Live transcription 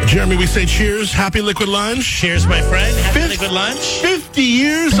Jeremy, we say cheers. Happy liquid lunch. Cheers, my friend. Happy liquid lunch. 50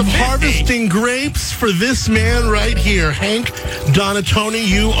 years of harvesting grapes for this man right here. Hank Donatoni,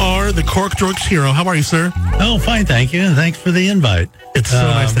 you are the Cork Dorks hero. How are you, sir? Oh, fine, thank you, and thanks for the invite. It's so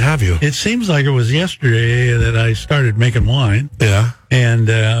nice to have you. It seems like it was yesterday that I started making wine. Yeah. And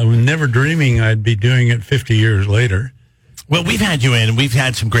I was never dreaming I'd be doing it 50 years later. Well, we've had you in. We've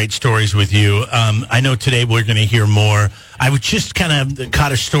had some great stories with you. I know today we're going to hear more. I was just kind of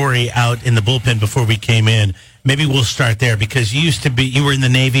caught a story out in the bullpen before we came in. Maybe we'll start there because you were in the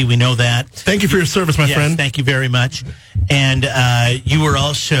Navy. We know that. Thank you for your service, my friend. Thank you very much. And you were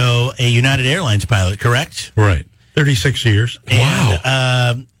also a United Airlines pilot, correct? Right. 36 years.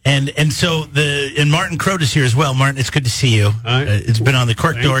 Wow. And so Martin Crote is here as well. Martin, it's good to see you. It's been on the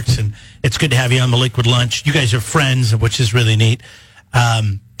Cork Dorks, and it's good to have you on the Liquid Lunch. You guys are friends, which is really neat.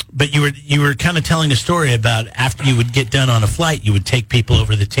 But you were kind of telling a story about after you would get done on a flight, you would take people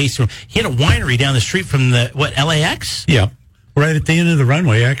over to the tasting room. He had a winery down the street from LAX? Yeah. Right at the end of the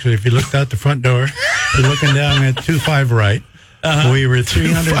runway, actually. If you looked out the front door, you're looking down at 25 right. We were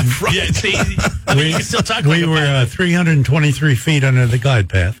 300. Yeah, see, you can still talk. We were 323 feet under the glide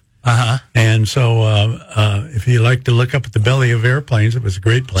path. And so, if you like to look up at the belly of airplanes, it was a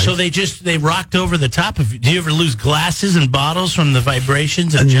great place. So they rocked over the top of you. Do you ever lose glasses and bottles from the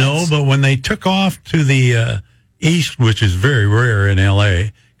vibrations of No, but when they took off to the east, which is very rare in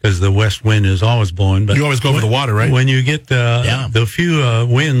L.A., because the west wind is always blowing. But you always go over the water, right? When you get the few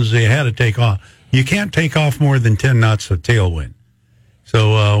winds, they had to take off. You can't take off more than 10 knots of tailwind.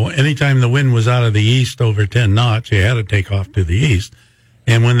 So anytime the wind was out of the east over 10 knots, you had to take off to the east.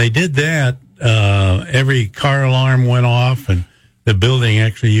 And when they did that, every car alarm went off, and the building,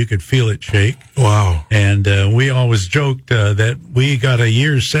 actually, you could feel it shake. Wow. And we always joked that we got a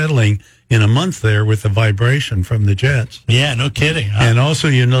year's settling in a month there with the vibration from the jets. Yeah, no kidding. And also,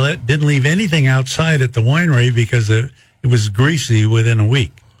 didn't leave anything outside at the winery because it was greasy within a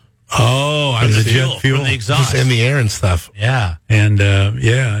week. Oh, from the jet fuel, from the exhaust, just in the air and stuff. Yeah, and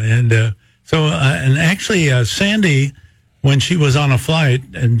actually, Sandy, when she was on a flight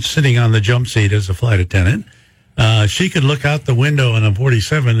and sitting on the jump seat as a flight attendant, she could look out the window in a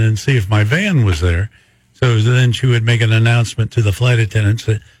 47 and see if my van was there. So then she would make an announcement to the flight attendants,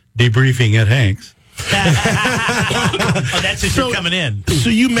 debriefing at Hank's. Oh, that's as you're coming in. So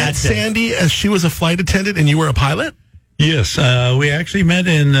you met Sandy as she was a flight attendant, and you were a pilot? Yes, we actually met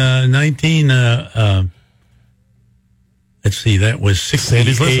in that was 68.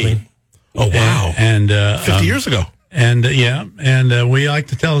 Sandy's listening. Oh, wow. And 50 years ago. And we like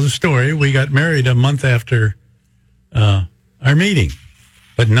to tell the story. We got married a month after our meeting,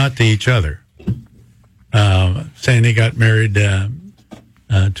 but not to each other. Sandy got married to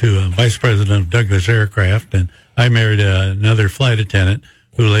a vice president of Douglas Aircraft, and I married another flight attendant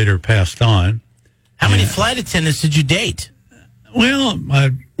who later passed on. How many flight attendants did you date? Well,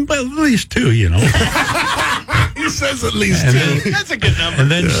 at least two, He says at least two. That's a good number. And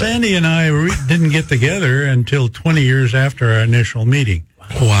then Sandy and I didn't get together until 20 years after our initial meeting.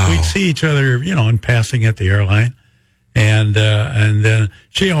 Wow. We'd see each other, in passing at the airline. And then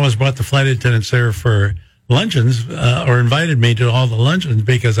she always brought the flight attendants there for luncheons, or invited me to all the luncheons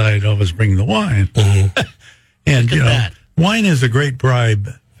because I'd always bring the wine. Mm-hmm. And, wine is a great bribe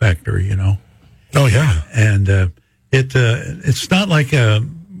factor, Oh, yeah. And it's not like a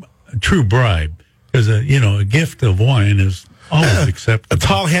true bribe, because, a gift of wine is always acceptable. A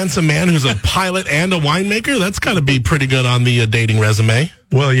tall, handsome man who's a pilot and a winemaker? That's got to be pretty good on the dating resume.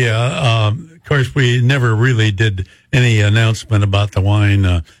 Well, yeah. Of course, we never really did any announcement about the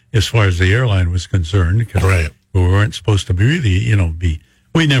wine as far as the airline was concerned. Because we weren't supposed to really,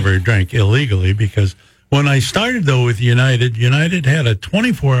 we never drank illegally, because when I started, though, with United had a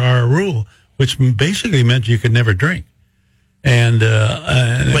 24-hour rule, which basically meant you could never drink. And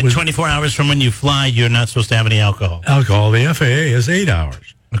but 24 hours from when you fly, you're not supposed to have any alcohol. The FAA is 8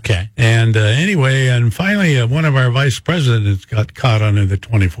 hours. Okay. And and finally, one of our vice presidents got caught under the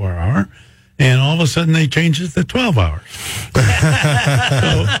 24-hour, and all of a sudden they changed it to 12 hours.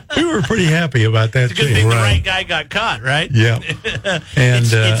 So we were pretty happy about that. It's a good thing the right guy got caught, right? Yeah. And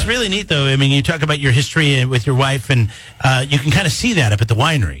it's really neat, though. I mean, you talk about your history with your wife, and you can kind of see that up at the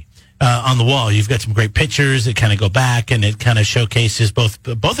winery. On the wall, you've got some great pictures that kind of go back, and it kind of showcases both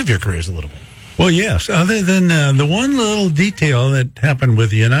of your careers a little bit. Well, yes. Other than the one little detail that happened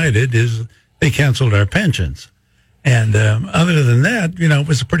with United is they canceled our pensions, and other than that, it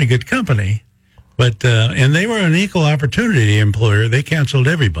was a pretty good company. But and they were an equal opportunity employer. They canceled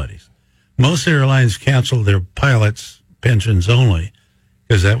everybody's. Most airlines canceled their pilots' pensions only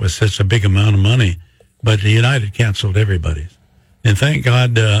because that was such a big amount of money. But United canceled everybody's. And thank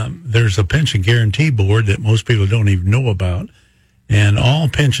God there's a pension guarantee board that most people don't even know about. And all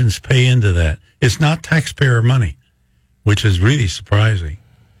pensions pay into that. It's not taxpayer money, which is really surprising.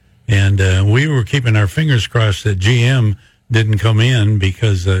 And we were keeping our fingers crossed that GM didn't come in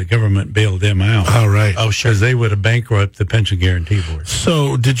because the government bailed them out. Oh, right. Oh, sure. Because they would have bankrupted the pension guarantee board.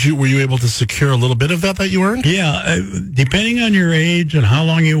 So were you able to secure a little bit of that you earned? Yeah, depending on your age and how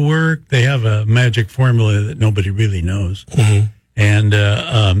long you work, they have a magic formula that nobody really knows. Mm-hmm. And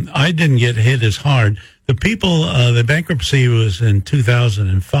I didn't get hit as hard. The bankruptcy was in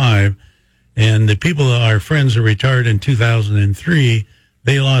 2005, and the people, our friends who retired in 2003,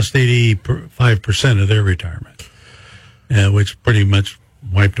 they lost 85% of their retirement, which pretty much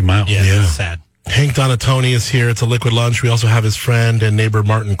wiped them out. Yeah, that's sad. Hank Donatoni is here. It's a Liquid Lunch. We also have his friend and neighbor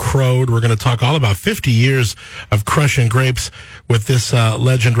Martin Crode. We're going to talk all about 50 years of crushing grapes with this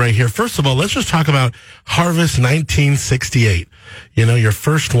legend right here. First of all, let's just talk about Harvest 1968. You know, your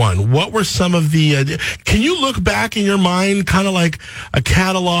first one. What were some of the... can you look back in your mind, kind of like a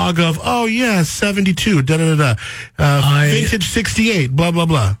catalog of, 72, vintage 68, blah, blah,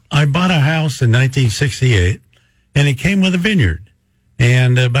 blah. I bought a house in 1968, and it came with a vineyard.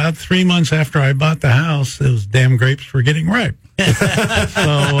 And about 3 months after I bought the house, those damn grapes were getting ripe. So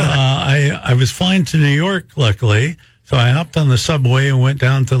I was flying to New York, luckily. So I hopped on the subway and went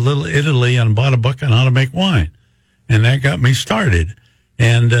down to Little Italy and bought a book on how to make wine. And that got me started.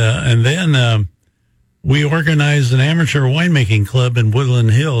 And then we organized an amateur winemaking club in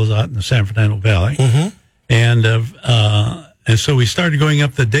Woodland Hills out in the San Fernando Valley. Mm-hmm. And so we started going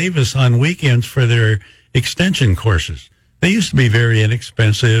up to Davis on weekends for their extension courses. They used to be very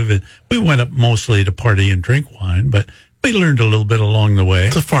inexpensive, and we went up mostly to party and drink wine, but we learned a little bit along the way.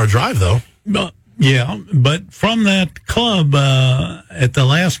 It's a far drive, though. Yeah, but from that club, at the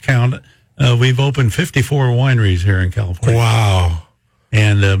last count, we've opened 54 wineries here in California. Wow.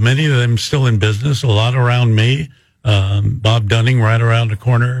 And many of them still in business, a lot around me. Bob Dunning, right around the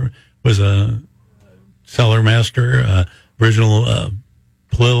corner, was a cellar master. Original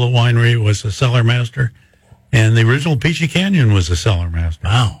Palilla Winery was a cellar master. And the original Peachy Canyon was a cellar master.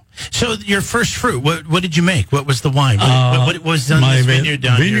 Wow. So your first fruit, what did you make? What was the wine? What was done in this vineyard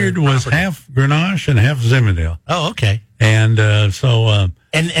down here? My vineyard was half Grenache and half Zinfandel. Oh, okay. And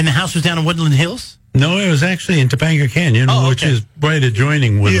And the house was down in Woodland Hills? No, it was actually in Topanga Canyon, which is right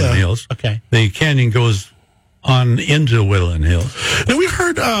adjoining Woodland Hills. Okay. The canyon goes on into Woodland Hills. Now, we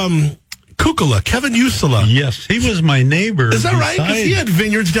heard Kukula, Kevin Usula. Yes, he was my neighbor. Is that right? Because he had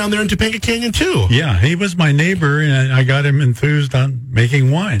vineyards down there in Topanga Canyon, too. Yeah, he was my neighbor, and I got him enthused on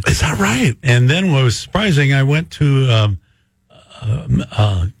making wine. Is that right? And then what was surprising, I went to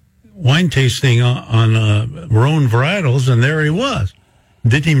wine tasting on Rhone varietals, and there he was.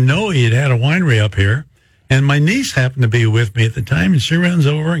 Didn't even know he had a winery up here. And my niece happened to be with me at the time, and she runs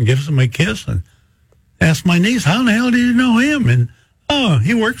over and gives him a kiss and asked my niece, how the hell do you know him? And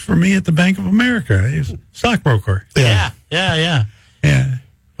he works for me at the Bank of America. He's a stockbroker. Yeah.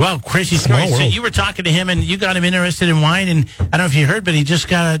 Well, crazy story. Small So world. you were talking to him, and you got him interested in wine, and I don't know if you heard, but he just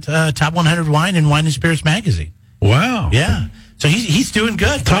got a top 100 wine in Wine and Spirits magazine. Wow. Yeah. So he's doing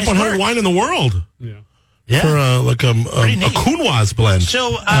good. Top Nice 100 work. wine in the world. Yeah. For like a neat. Counoise blend.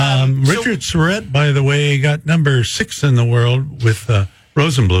 So Richard Surrett, by the way, got number 6 in the world with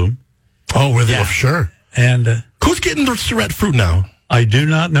Rosenblum. Oh, were they? Yeah. Sure. And Who's getting the Surrett fruit now? I do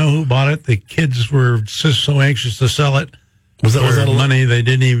not know who bought it. The kids were just so anxious to sell it. Was that a money? They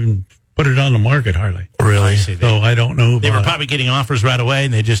didn't even put it on the market hardly. Really? So I don't know who they were bought it. probably getting offers right away,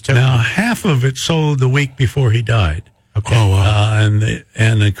 and they just took Now, it. half of it sold the week before he died. Okay. Oh, wow.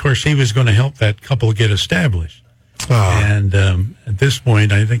 And of course, he was going to help that couple get established. Oh. And at this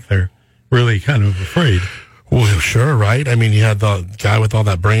point, I think they're really kind of afraid. Well, sure, right? I mean, you had the guy with all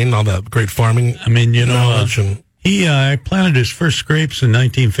that brain, all that great farming I mean, knowledge. And he planted his first grapes in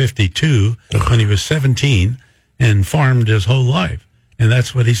 1952 when he was 17 and farmed his whole life. And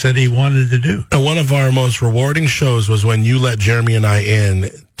that's what he said he wanted to do. And one of our most rewarding shows was when you let Jeremy and I in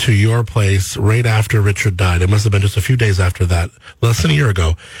to your place right after Richard died. It must have been just a few days after that, less than a year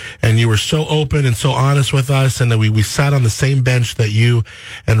ago. And you were so open and so honest with us. And then we sat on the same bench that you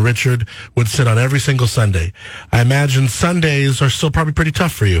and Richard would sit on every single Sunday. I imagine Sundays are still probably pretty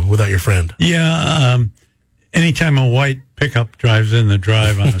tough for you without your friend. Yeah. Anytime a white pickup drives in the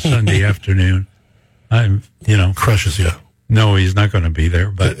drive on a Sunday afternoon, I'm, Crushes you. no, he's not going to be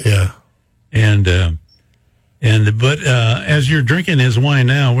there. But Yeah. But as you're drinking his wine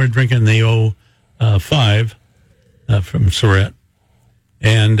now, we're drinking the 05 from Surrett,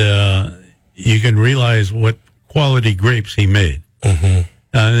 and you can realize what quality grapes he made. Mm-hmm.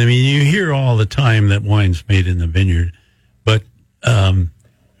 I mean, you hear all the time that wine's made in the vineyard, but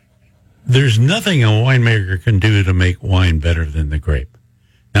there's nothing a winemaker can do to make wine better than the grape.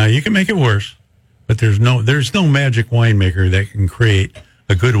 Now, you can make it worse, but there's no magic winemaker that can create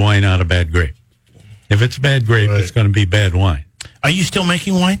a good wine out of bad grape. If it's bad grape, it's going to be bad wine. Are you still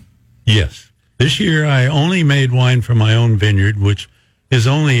making wine? Yes. This year, I only made wine from my own vineyard, which is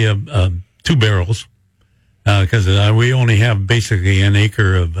only 2 barrels, because we only have basically an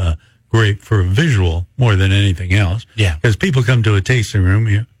acre of grape for visual more than anything else. Yeah. Because people come to a tasting room,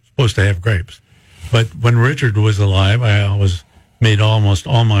 you're supposed to have grapes. But when Richard was alive, I always made almost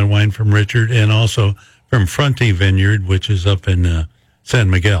all my wine from Richard, and also from Fronte Vineyard, which is up in San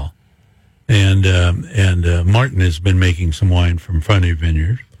Miguel. And Martin has been making some wine from Fronte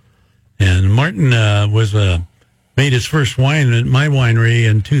Vineyard. And Martin made his first wine at my winery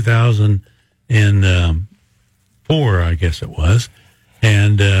in 2004, I guess it was.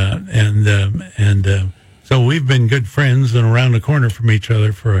 And so we've been good friends and around the corner from each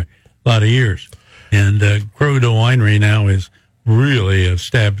other for a lot of years. And Crodo Winery now is really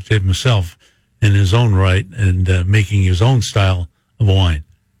established himself in his own right and making his own style of wine.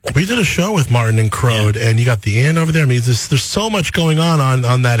 We did a show with Martin and Crode, and you got the inn over there. I mean, there's so much going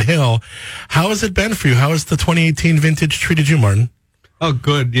on that hill. How has it been for you? How has the 2018 vintage treated you, Martin? Oh,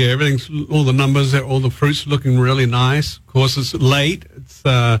 good. Yeah, all the numbers, all the fruit's looking really nice. Of course, it's late. It's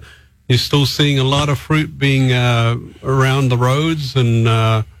you're still seeing a lot of fruit being around the roads,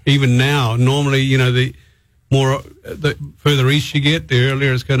 and even now, normally, the further east you get, the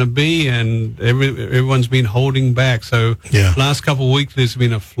earlier it's going to be, and everyone's been holding back. So, last couple of weeks, there's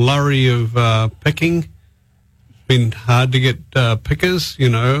been a flurry of picking. It's been hard to get pickers,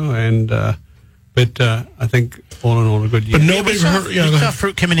 but I think all in all, a good year. But nobody we saw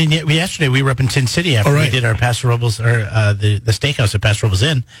fruit coming in. Yesterday, we were up in Tin City after we did our Paso Robles, or the steakhouse at Paso Robles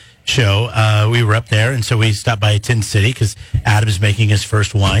Inn show. We were up there, and so we stopped by Tin City because Adam's making his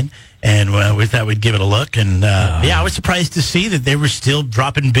first wine, and we thought we'd give it a look. And I was surprised to see that they were still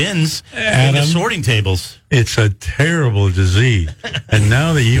dropping bins in the sorting tables. It's a terrible disease, and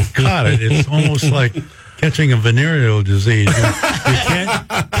now that you've caught it, it's almost like catching a venereal disease. You can't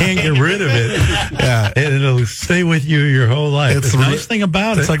get rid of it. Yeah, it'll stay with you your whole life. It's the nice thing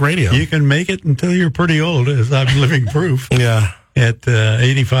about it. It's like radio. You can make it until you're pretty old, as I'm living proof. Yeah. At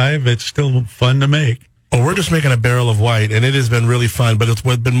 85, it's still fun to make. Well, we're just making a barrel of white, and it has been really fun. But it's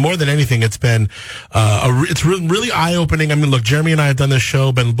been more than anything. It's been it's really eye-opening. I mean, look, Jeremy and I have done this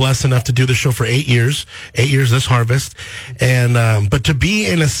show, been blessed enough to do the show for 8 years. 8 years this harvest, and but to be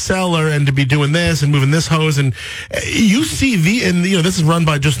in a cellar and to be doing this and moving this hose, and you see this is run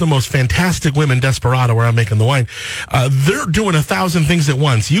by just the most fantastic women, Desperado, where I'm making the wine. They're doing 1,000 things at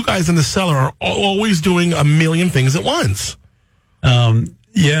once. You guys in the cellar are always doing a million things at once. And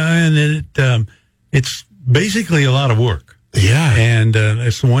it's basically a lot of work. Yeah. And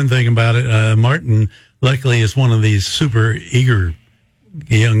that's the one thing about it. Martin, luckily, is one of these super eager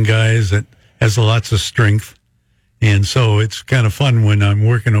young guys that has lots of strength. And so it's kind of fun when I'm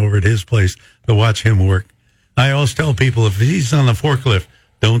working over at his place to watch him work. I always tell people, if he's on the forklift,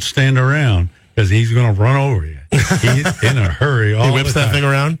 don't stand around because he's going to run over you. He's in a hurry all the time. He whips that thing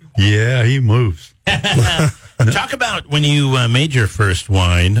around? Yeah, he moves. Talk about when you made your first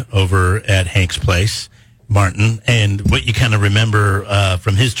wine over at Hank's place, Martin, and what you kind of remember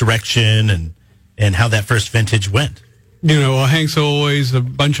from his direction and how that first vintage went. Hank's always a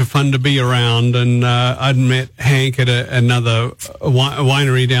bunch of fun to be around, and I'd met Hank at another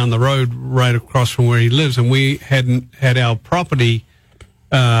winery down the road right across from where he lives, and we had our property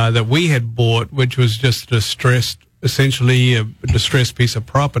that we had bought, which was just essentially a distressed piece of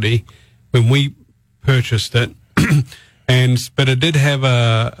property when we purchased it, but it did have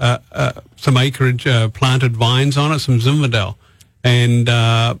some acreage planted vines on it, some Zinfandel, and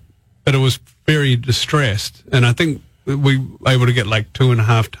but it was very distressed, and I think we were able to get like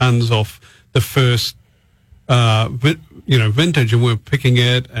 2.5 tons off the first vintage, and we were picking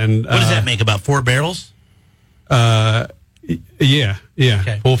it. And what does that make? About 4 barrels? Yeah,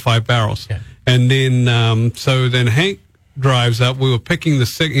 okay. 4 or 5 barrels, okay. And then so then Hank drives up. We were picking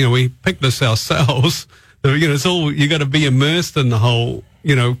we picked this ourselves. It's all, you got to be immersed in the whole,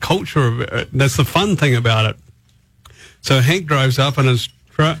 culture of it. That's the fun thing about it. So Hank drives up in his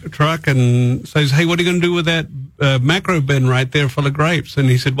truck and says, "Hey, what are you going to do with that macro bin right there full of grapes?" And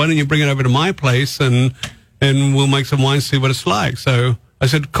he said, "Why don't you bring it over to my place and we'll make some wine, see what it's like." So I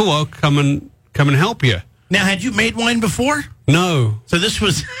said, "Cool, I'll come and help you." Now, had you made wine before? No. So this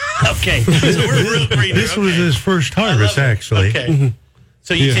was okay. So we're real greener. This was his first harvest, actually. Okay. Mm-hmm.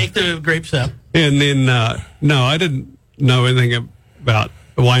 So you take the grapes up, and then no, I didn't know anything about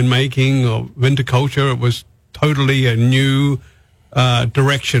winemaking or viticulture. It was totally a new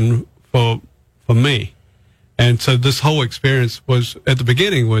direction for me. And so this whole experience was, at the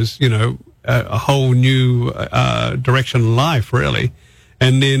beginning, was, a whole new direction in life, really.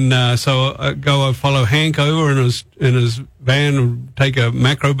 And then so I follow Hank over in his van, and take a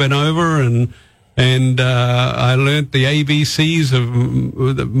macro bin over, and I learned the ABCs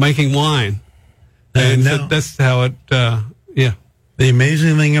of making wine. And that's how it, yeah. The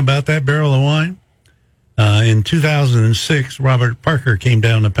amazing thing about that barrel of wine, in 2006, Robert Parker came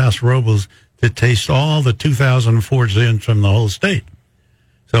down to Paso Robles to taste all the 2004 Zins from the whole state.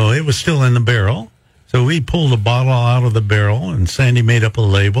 So it was still in the barrel. So we pulled a bottle out of the barrel, and Sandy made up a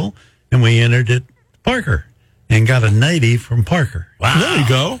label, and we entered it Parker and got a 90 from Parker. Wow. There you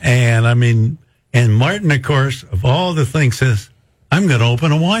go. And and Martin, of course, of all the things, says, I'm going to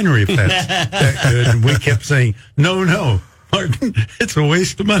open a winery if that's that good. And we kept saying, no, Martin, it's a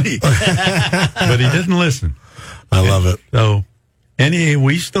waste of money. But he didn't listen. I love it. So, anyway,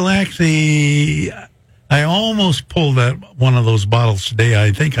 we still actually, I almost pulled that one of those bottles today.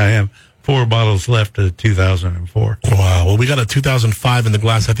 I think I have 4 bottles left of 2004. Wow. Well, we got a 2005 in the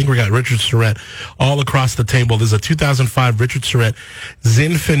glass. I think we got Richard Surrett all across the table. There's a 2005 Richard Surrett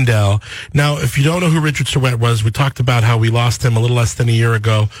Zinfandel. Now, if you don't know who Richard Surrett was, we talked about how we lost him a little less than a year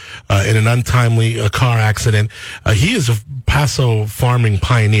ago in an untimely car accident. He is a Paso farming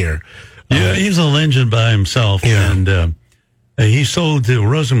pioneer. Yeah, he's a legend by himself. Yeah. And he sold to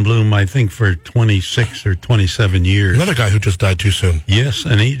Rosenblum, I think, for 26 or 27 years. Another guy who just died too soon. Yes,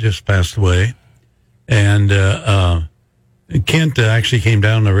 and he just passed away. And Kent actually came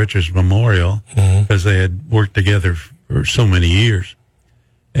down to Richard's memorial because they had worked together for so many years.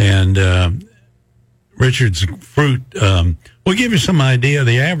 And Richard's fruit, we'll give you some idea.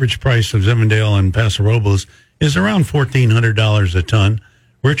 The average price of Zinfandel in Paso Robles is around $1,400 a ton.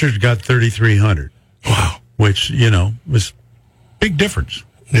 Richard's got $3,300. Wow. Which, was big difference.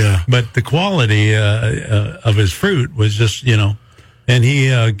 Yeah. But the quality of his fruit was just, and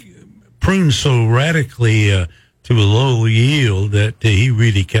he pruned so radically to a low yield that he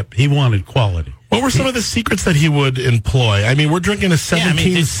wanted quality. What were some of the secrets that he would employ? I mean, we're drinking a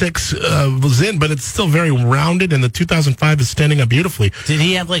 17.6 Zin, but it's still very rounded, and the 2005 is standing up beautifully. Did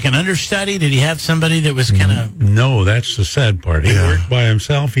he have like an understudy? Did he have somebody that was kind of... No, that's the sad part. He worked by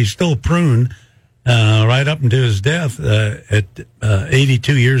himself. He still pruned right up until his death. At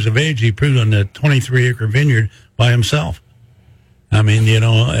 82 years of age, he pruned on a 23-acre vineyard by himself. I mean,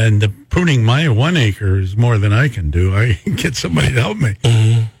 and the pruning my 1 acre is more than I can do. I can get somebody to help me.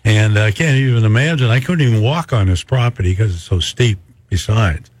 Mm-hmm. And I can't even imagine. I couldn't even walk on his property because it's so steep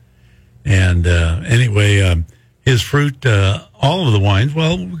besides. And anyway, his fruit, all of the wines,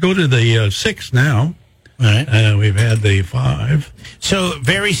 well, we'll go to the 6 now. All right. We've had the 5. So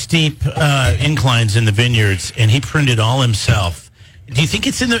very steep inclines in the vineyards, and he pruned it all himself. Do you think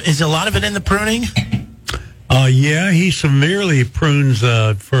is a lot of it in the pruning? Yeah, he severely prunes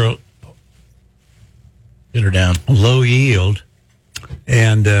for Get her down. Low yield,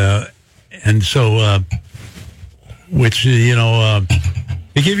 and so which to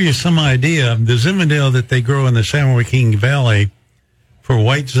give you some idea, the Zinfandel that they grow in the San Joaquin Valley for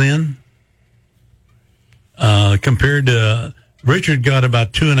white Zin, compared to Richard got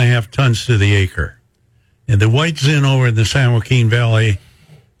about 2.5 tons to the acre, and the white Zin over in the San Joaquin Valley.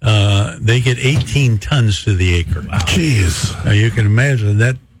 They get 18 tons to the acre. Wow. Jeez. Now you can imagine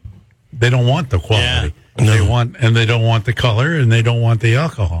that they don't want the quality. Yeah. No. They don't want the color, and they don't want the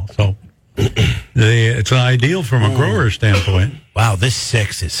alcohol. So it's ideal from a grower standpoint. Wow, this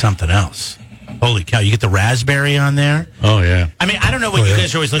 6 is something else. Holy cow, you get the raspberry on there? Oh, yeah. I mean, I don't know what you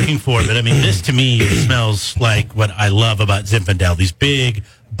guys are always looking for, but I mean, this to me smells like what I love about Zinfandel. These big,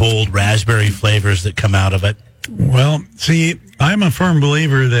 bold raspberry flavors that come out of it. Well, see, I'm a firm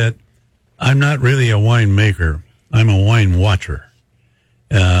believer that I'm not really a wine maker. I'm a wine watcher.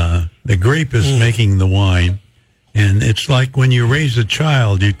 The grape is making the wine, and it's like when you raise a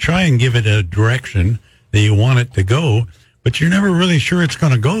child, you try and give it a direction that you want it to go, but you're never really sure it's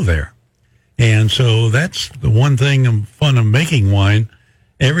going to go there. And so that's the one thing of fun of making wine.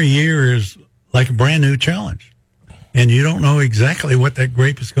 Every year is like a brand new challenge, and you don't know exactly what that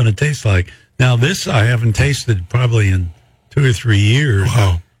grape is going to taste like. Now, this I haven't tasted probably in 2 or 3 years.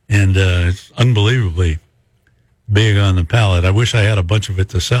 Wow. And it's unbelievably big on the palate. I wish I had a bunch of it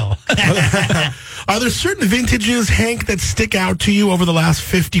to sell. Are there certain vintages, Hank, that stick out to you over the last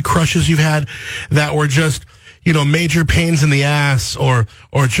 50 crushes you've had that were just, major pains in the ass or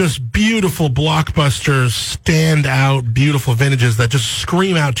just beautiful blockbusters, stand out, beautiful vintages that just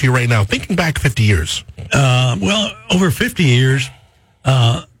scream out to you right now? Thinking back 50 years. Well, over 50 years,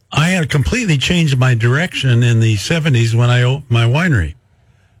 I had completely changed my direction in the 70s when I opened my winery.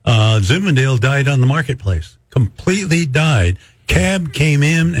 Zinfandel died on the marketplace. Completely died. Cab came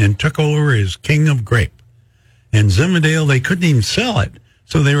in and took over as king of grape. And Zinfandel, they couldn't even sell it.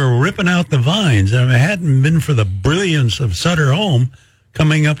 So they were ripping out the vines. And if it hadn't been for the brilliance of Sutter Home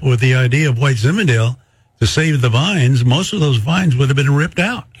coming up with the idea of white Zinfandel to save the vines, most of those vines would have been ripped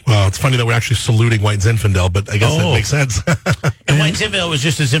out. Well, it's funny that we're actually saluting white Zinfandel, but I guess that makes sense. And white Zinfandel was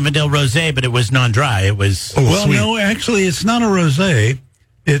just a Zinfandel rosé, but it was non-dry. It was sweet. No, actually, it's not a rosé.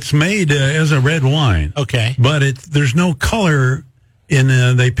 It's made as a red wine. Okay. But there's no color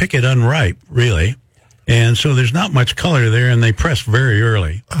in. They pick it unripe, really, and so there's not much color there. And they press very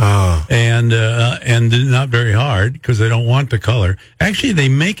early, and not very hard because they don't want the color. Actually, they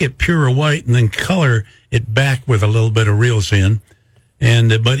make it pure white and then color it back with a little bit of real Zin.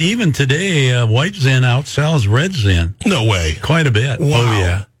 And but even today, white Zin outsells red Zin. No way. Quite a bit. Wow. Oh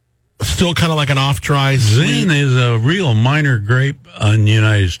yeah. Still kind of like an off-dry Zin is a real minor grape in the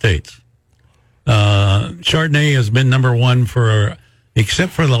United States. Chardonnay has been number one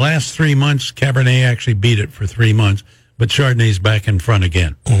except for the last 3 months. Cabernet actually beat it for 3 months, but Chardonnay's back in front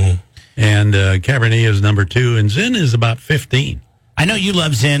again. Mm-hmm. And Cabernet is number two, and Zin is about 15. I know you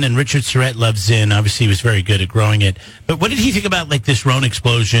love Zin, and Richard Surrett loves Zin. Obviously, he was very good at growing it. But what did he think about like this Rhone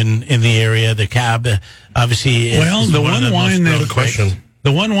explosion in the area? The Cab, obviously. Well, the one wine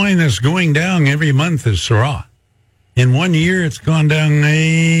the one wine that's going down every month is Syrah. In 1 year, it's gone down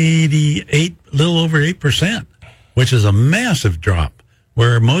 88, a little over 8%, which is a massive drop.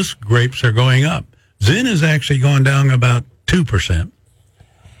 Where most grapes are going up. Zin has actually gone down about 2%,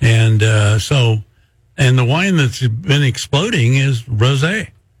 and and the wine that's been exploding is rosé.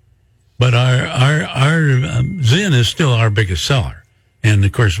 But our Zin is still our biggest seller. And,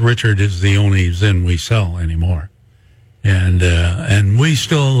 of course, Richard is the only Zin we sell anymore. And we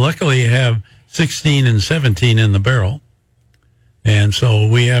still luckily have 16 and 17 in the barrel. And so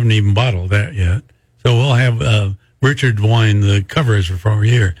we haven't even bottled that yet. So we'll have Richard wine, the cover is for a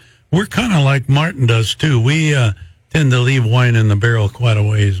year. We're kind of like Martin does, too. We tend to leave wine in the barrel quite a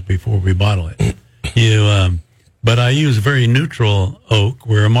ways before we bottle it. But I use very neutral oak,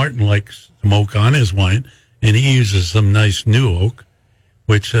 where Martin likes some oak on his wine, and he uses some nice new oak,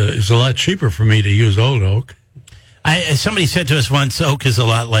 which is a lot cheaper for me to use old oak. Somebody said to us once, oak is a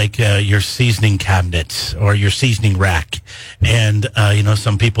lot like your seasoning cabinet or your seasoning rack. And,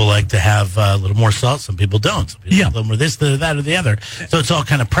 some people like to have a little more salt. Some people don't. Some people have a little more this, that, or the other. So it's all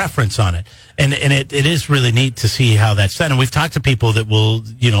kind of preference on it. And it is really neat to see how that's done. And we've talked to people that will,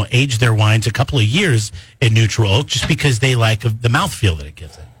 age their wines a couple of years in neutral oak just because they like the mouthfeel that it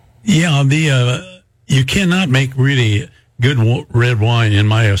gives it. Yeah, you cannot make really good red wine, in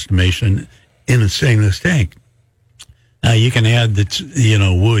my estimation, in a stainless tank. You can add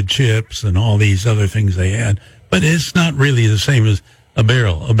wood chips and all these other things they add, but it's not really the same as a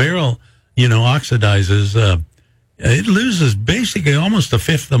barrel. A barrel, oxidizes. It loses basically almost a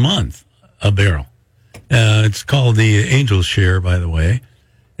fifth a month. A barrel. It's called the Angel Share, by the way,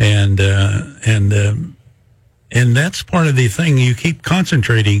 and that's part of the thing. You keep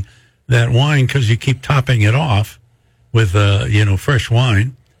concentrating that wine because you keep topping it off with fresh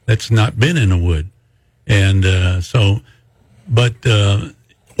wine that's not been in a wood. And but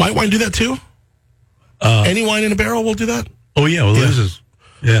white wine do that too? Any wine in a barrel will do that? Oh, yeah. Well, this is,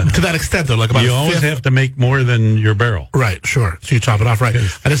 to that extent, though, like about you always have to make more than your barrel. Right, sure. So you chop it off, right. I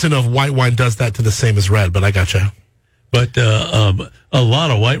just didn't know if white wine does that to the same as red, but I gotcha. But a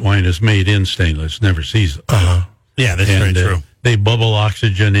lot of white wine is made in stainless, never seasoned. Yeah, that's very true. They bubble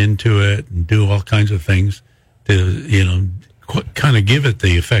oxygen into it and do all kinds of things to, kind of give it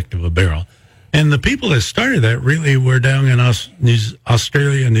the effect of a barrel. And the people that started that really were down in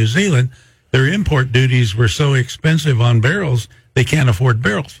Australia and New Zealand. Their import duties were so expensive on barrels, they can't afford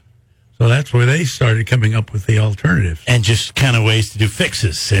barrels. So that's where they started coming up with the alternative. And just kind of ways to do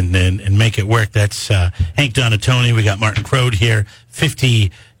fixes and make it work. That's Hank Donatoni. We got Martin Crode here. 50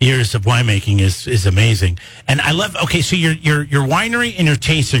 years of winemaking is amazing. And I love, okay, so your winery and your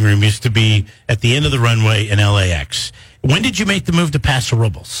tasting room used to be at the end of the runway in LAX. When did you make the move to Paso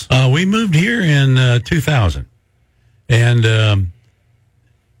Robles? We moved here in 2000. And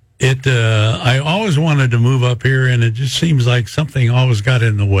I always wanted to move up here, and it just seems like something always got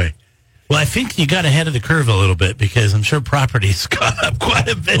in the way. Well, I think you got ahead of the curve a little bit because I'm sure property's gone up quite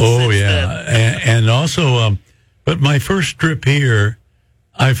a bit. Oh, yeah. And also, but my first trip here,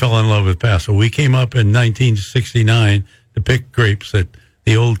 I fell in love with Paso. We came up in 1969 to pick grapes at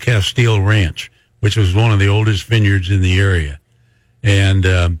the old Castile Ranch, which was one of the oldest vineyards in the area. And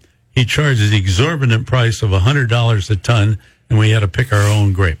he charged the exorbitant price of $100 a ton, and we had to pick our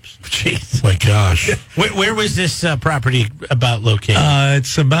own grapes. Jeez. My gosh. Where was this property about located?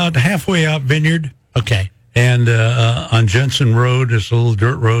 It's about halfway out Vineyard, Okay. and on Jensen Road, there's a little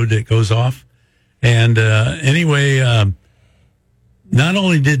dirt road that goes off. And anyway, not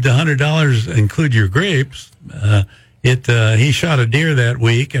only did the $100 include your grapes, he shot a deer that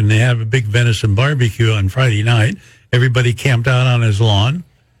week, and they have a big venison barbecue on Friday night. Everybody camped out on his lawn,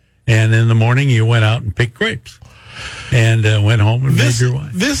 and in the morning you went out and picked grapes, and went home and made your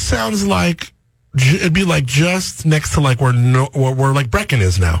wine. This sounds like it'd be like just next to like where like Brecken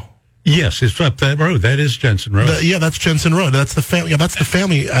is now. Yes, it's up that road. That is Jensen Road. That's Jensen Road. That's the family. Yeah, that's the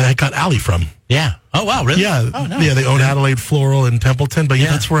family I got Allie from. Yeah. Oh, wow, really? Yeah. Oh, nice. Yeah, they own Adelaide Floral in Templeton, but yeah,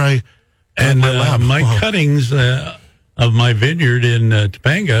 that's where I and my lab. my Wow. cuttings of my vineyard in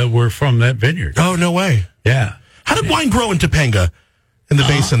Topanga were from that vineyard. Oh, no way. Yeah. How did wine grow in Topanga, in the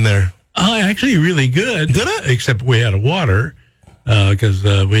basin there? Actually, really good. Did it? Except we had a water because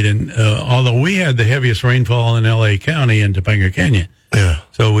we didn't. Although we had the heaviest rainfall in L.A. County in Topanga Canyon, Yeah.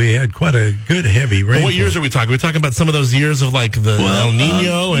 so we had quite a good heavy rainfall. What years are we talking? Are we talking about some of those years of like the El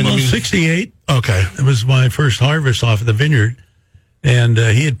Nino? Well, 68. Okay. It was my first harvest off of the vineyard, and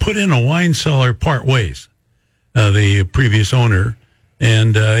he had put in a wine cellar part ways, the previous owner,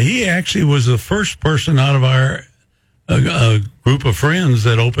 and he actually was the first person out of our group of friends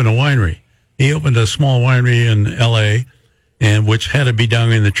that opened a winery. He opened a small winery in L.A., and which had to be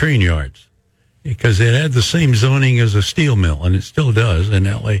down in the train yards because it had the same zoning as a steel mill, and it still does in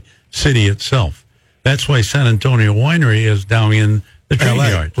L.A. City itself. That's why San Antonio Winery is down in the train LA,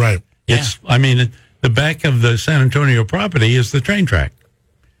 yards. right. It's, I mean, the back of the San Antonio property is the train track.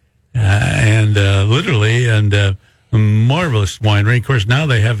 Literally, a marvelous winery. Of course, now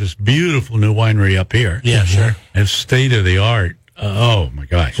they have this beautiful new winery up here. Yeah, sure. It's state of the art. Oh, my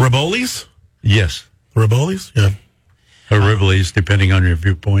gosh. Riboli's? Yes. Riboli's? Yeah. Or Ribbley's, depending on your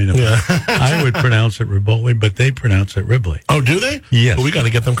viewpoint. I would pronounce it Riboli, but they pronounce it Ribley. Oh, do they? Yes. Well, we got to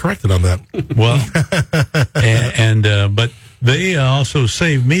get them corrected on that. Well, but they also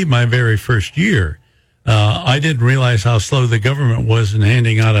saved me my very first year. I didn't realize how slow the government was in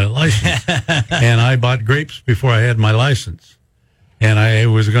handing out a license. And I bought grapes before I had my license. And I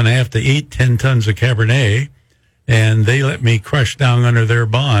was going to have to eat 10 tons of Cabernet. And they let me crush down under their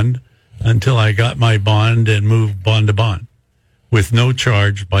bond until I got my bond and moved bond to bond with no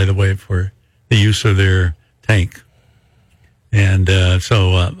charge, by the way, for the use of their tank. And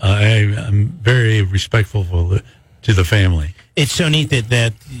I'm very respectful to the family. It's so neat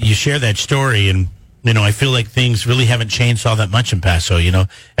that you share that story, and I feel like things really haven't changed all that much in Paso.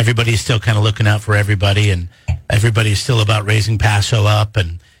 Everybody's still kind of looking out for everybody, and everybody's still about raising Paso up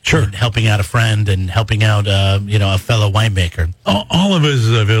and helping out a friend and helping out a fellow winemaker. All of us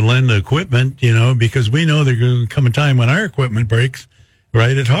have lend equipment, because we know there's going to come a time when our equipment breaks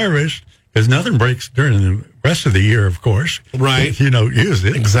right at harvest, because nothing breaks during the rest of the year, of course. Right. Use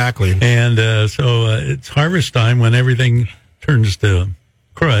it. Exactly. And so it's harvest time when everything turns to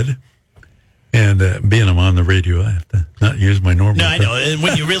crud. And being I'm on the radio, I have to not use my normal. No, I know. And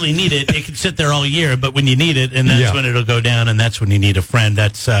when you really need it, it can sit there all year. But when you need it, and that's when it'll go down, and that's when you need a friend.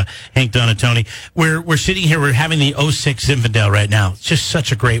 That's Hank Donatoni. We're sitting here. We're having the 06 Zinfandel right now. It's just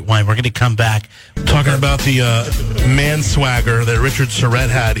such a great wine. We're going to come back. Talking about the man swagger that Richard Surrett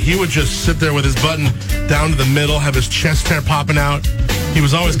had. He would just sit there with his button down to the middle, have his chest hair popping out. He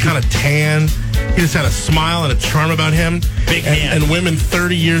was always kind of tan. He just had a smile and a charm about him. Big hand. And women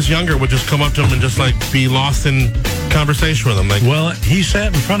 30 years younger would just come up to him and just be lost in conversation with him. Well, he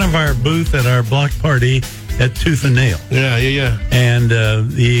sat in front of our booth at our block party at Tooth and Nail. Yeah. And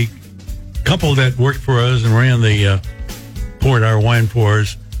the couple that worked for us and ran the poured our wine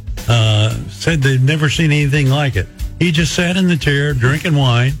pours said they'd never seen anything like it. He just sat in the chair drinking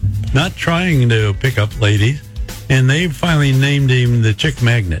wine, not trying to pick up ladies. And they finally named him the Chick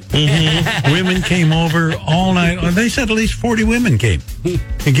Magnet. Mm-hmm. Women came over all night. They said at least 40 women came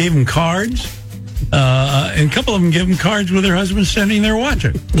and gave him cards. And a couple of them gave him cards with their husbands standing there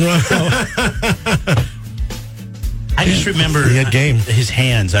watching. I just remember he had game. His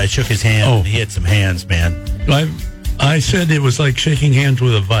hands. I shook his hand. Oh. He had some hands, man. I said it was like shaking hands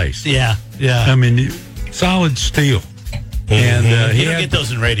with a vice. Yeah. I mean, solid steel. Mm-hmm. And you don't get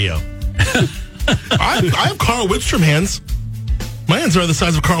those in radio. I have Carl Wittstrom hands. My hands are the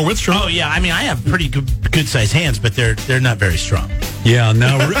size of Carl Wittstrom. Oh yeah, I mean I have pretty good sized hands, but they're not very strong. Yeah.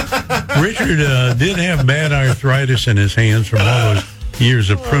 Now Richard did have bad arthritis in his hands from all those years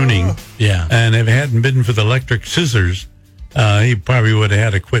of pruning. Yeah. And if it hadn't been for the electric scissors, he probably would have had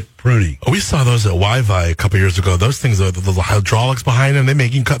to quit pruning. We saw those at YVI a couple years ago. Those things, the hydraulics behind them, they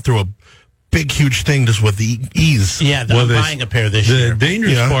make you cut through a big, huge thing just with the ease. Yeah, I'm buying a pair this year. The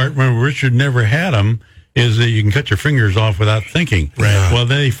dangerous part, remember, Richard never had them, is that you can cut your fingers off without thinking. Right. Well,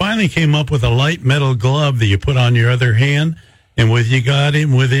 they finally came up with a light metal glove that you put on your other hand, and you got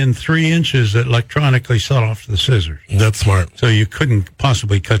him within 3 inches, it electronically shut off the scissors. That's smart. So you couldn't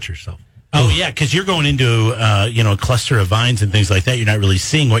possibly cut yourself. Oh, yeah, because you're going into, a cluster of vines and things like that. You're not really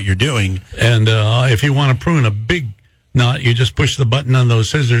seeing what you're doing. And if you want to prune a big knot, you just push the button on those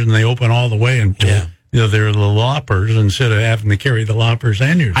scissors, and they open all the way. And they're the loppers instead of having to carry the loppers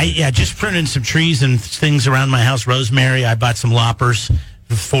and your. Just pruning some trees and things around my house. Rosemary, I bought some loppers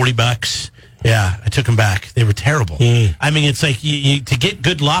for $40. Yeah, I took them back. They were terrible. I mean, it's like you to get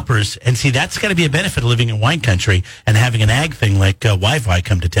good loppers, and see, that's got to be a benefit of living in wine country and having an ag thing like Wi-Fi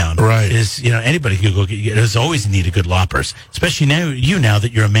come to town. Right. Is, anybody can go get, there's always a need of good loppers, especially now that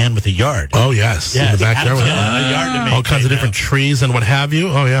you're a man with a yard. Oh, yes. Yeah, in the backyard. a yard to All kinds of different trees and what have you.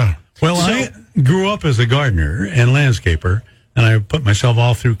 Oh, yeah. Well, I grew up as a gardener and landscaper, and I put myself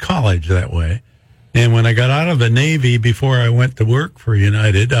all through college that way. And when I got out of the Navy, before I went to work for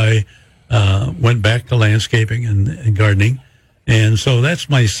United, I went back to landscaping and gardening. And so that's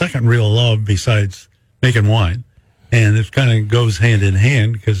my second real love besides making wine. And it kind of goes hand in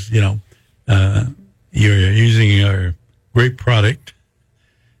hand because, you're using our great product.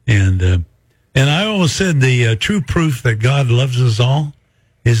 And I always said the true proof that God loves us all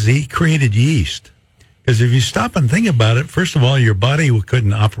is he created yeast. Because if you stop and think about it, first of all, your body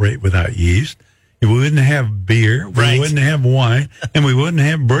couldn't operate without yeast. We wouldn't have beer, we wouldn't have wine, and we wouldn't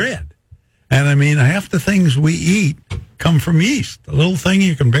have bread. And I mean, half the things we eat come from yeast. A little thing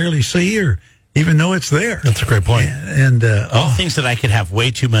you can barely see or even know it's there. That's a great point. And all things that I could have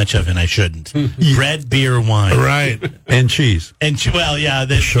way too much of and I shouldn't. Bread, beer, wine. Right. And cheese. Sure.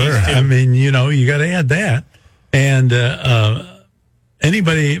 I mean, you got to add that. And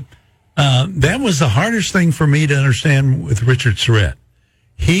anybody, that was the hardest thing for me to understand with Richard Surrett.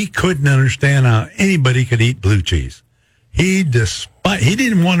 He couldn't understand how anybody could eat blue cheese. He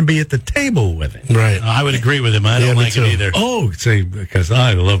didn't want to be at the table with it. Right. I would agree with him. I don't like it either. Oh, see, because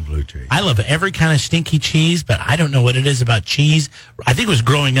I love blue cheese. I love every kind of stinky cheese, but I don't know what it is about cheese. I think it was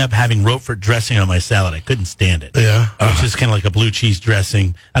growing up having Roquefort dressing on my salad. I couldn't stand it. Yeah. It's just kind of like a blue cheese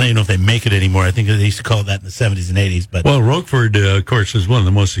dressing. I don't even know if they make it anymore. I think they used to call it that in the 70s and 80s. But well, Roquefort, of course, is one of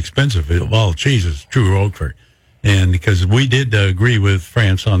the most expensive of all cheeses, true Roquefort. And because we did agree with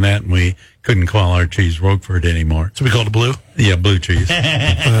France on that, and we couldn't call our cheese Roquefort anymore. So we called it blue? Yeah, blue cheese.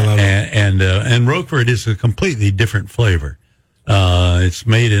 and Roquefort is a completely different flavor. It's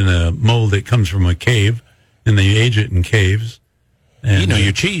made in a mold that comes from a cave, and they age it in caves. And,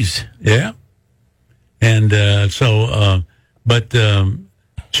 your cheese. Yeah. And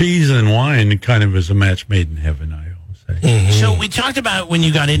cheese and wine kind of is a match made in heaven, I always say. Mm-hmm. So we talked about when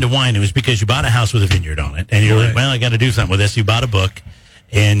you got into wine, it was because you bought a house with a vineyard on it, and you're like, well, I got to do something with this. You bought a book,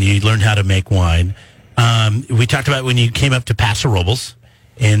 and you learned how to make wine. We talked about when you came up to Paso Robles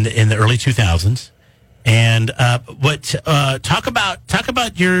in the early 2000s, and talk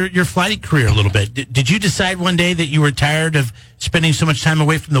about your flighting career a little bit. Did you decide one day that you were tired of spending so much time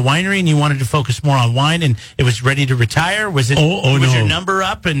away from the winery and you wanted to focus more on wine, and it was ready to retire? Was it? Was your number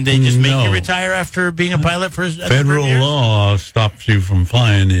up and they just make you retire after being a pilot for federal law stops you from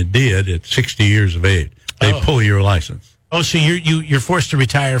flying? It did at 60 years of age. They pull your license. Oh, so you're forced to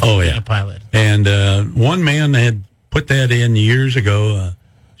retire from being a pilot. And one man had put that in years ago,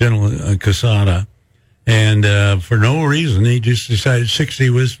 General Casada, and for no reason he just decided 60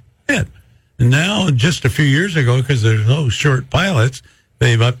 was it. And now, just a few years ago, because there's no short pilots,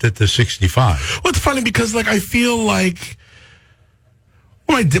 they've upped it to 65. Well, it's funny because, I feel like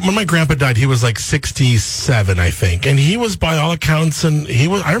when my grandpa died, he was 67, I think. And he was, by all accounts,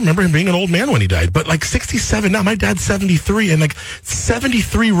 I remember him being an old man when he died. But 67 now, my dad's 73. And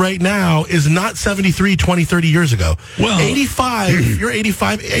 73 right now is not 73 20, 30 years ago. Well, 85, you're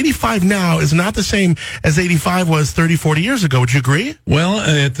 85. 85 now is not the same as 85 was 30, 40 years ago. Would you agree? Well,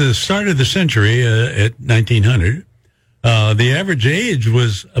 at the start of the century, at 1900, the average age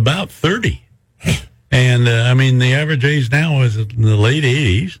was about 30. And, the average age now is in the late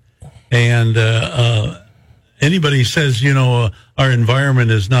 80s. And anybody says, our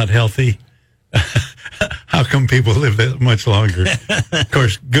environment is not healthy, how come people live that much longer? Of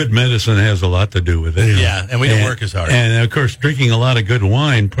course, good medicine has a lot to do with it. Yeah, and we don't work as hard. And, of course, drinking a lot of good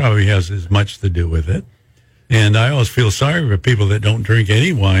wine probably has as much to do with it. And I always feel sorry for people that don't drink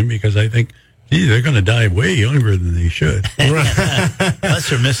any wine because I think, they're going to die way younger than they should. Unless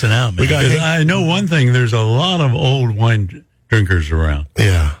they're missing out, man. I know one thing. There's a lot of old wine drinkers around.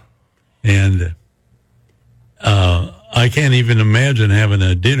 Yeah. And I can't even imagine having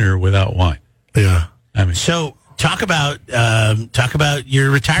a dinner without wine. Yeah. I mean, So talk about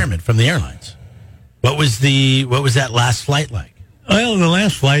your retirement from the airlines. What was that last flight like? well, the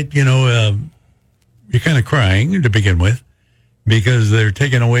last flight, you're kind of crying to begin with because they're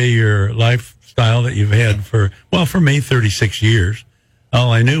taking away your lifestyle that you've had for me, 36 years.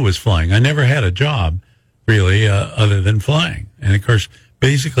 All I knew was flying. I never had a job, really, other than flying. And, of course,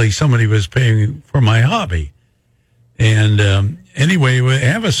 basically somebody was paying for my hobby. And anyway, we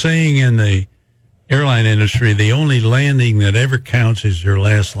have a saying in the airline industry, the only landing that ever counts is your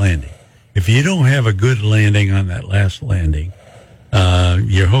last landing. If you don't have a good landing on that last landing,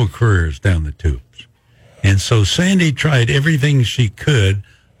 your whole career is down the tubes. And so Sandy tried everything she could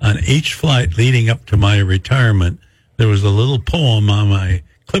on each flight leading up to my retirement. There was a little poem on my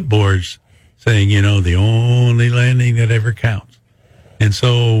clipboards saying, the only landing that ever counts. And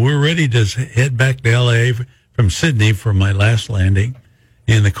so we're ready to head back to L.A. from Sydney for my last landing.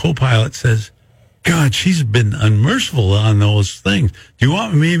 And the co-pilot says, God, she's been unmerciful on those things. Do you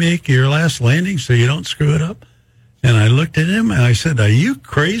want me to make your last landing so you don't screw it up? And I looked at him and I said, are you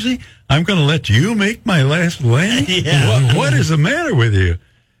crazy? I'm going to let you make my last landing? Yeah. What is the matter with you?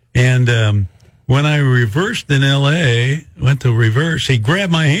 And when I reversed in L.A., went to reverse, he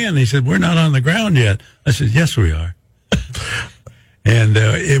grabbed my hand and he said, we're not on the ground yet. I said, yes, we are. And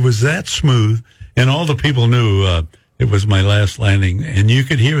it was that smooth. And all the people knew it was my last landing. And you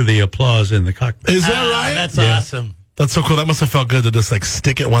could hear the applause in the cockpit. Is that right? That's Yeah. awesome. That's so cool. That must have felt good to just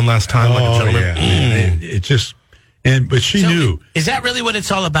stick it one last time like a gentleman. Yeah. It just, but she knew. Is that really what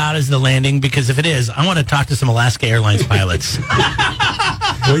it's all about, is the landing? Because if it is, I want to talk to some Alaska Airlines pilots.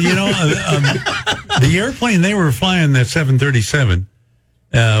 Well, the airplane they were flying, that 737,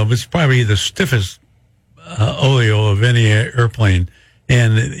 was probably the stiffest oleo of any airplane,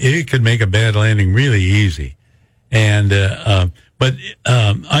 and it could make a bad landing really easy. And but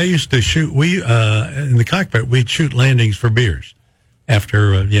I used to shoot. We in the cockpit we'd shoot landings for beers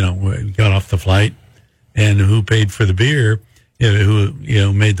after we got off the flight, and who paid for the beer,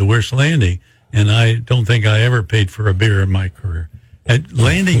 who made the worst landing. And I don't think I ever paid for a beer in my career.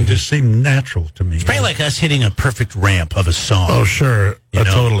 Landing just seemed natural to me. It's probably like us hitting a perfect ramp of a song. Oh, sure.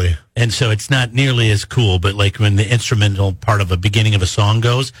 Totally. And so it's not nearly as cool, but like when the instrumental part of a beginning of a song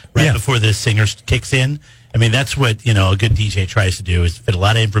goes, right before the singer kicks in, I mean, that's what, a good DJ tries to do, is fit a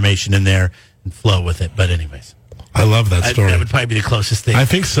lot of information in there and flow with it. But anyways. I love that story. That would probably be the closest thing. I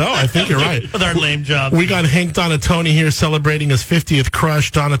think so. I think you're right. With our lame job. We got Hank Donatoni here celebrating his 50th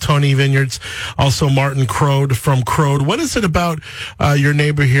crush, Donatoni Vineyards. Also Martin Crode from Crode. What is it about your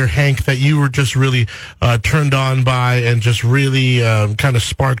neighbor here, Hank, that you were just really turned on by and just really kind of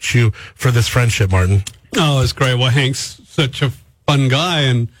sparked you for this friendship, Martin? Oh, it's great. Well, Hank's such a fun guy,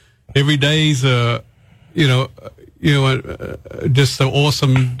 and every day's just an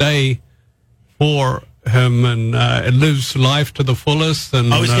awesome day for him, and it lives life to the fullest.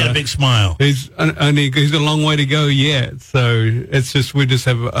 And he's got a big smile. He's got a long way to go yet. So it's just, we just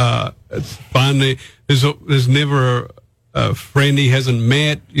have it's fun. There's never a friend he hasn't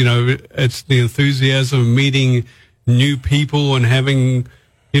met. It's the enthusiasm of meeting new people and having,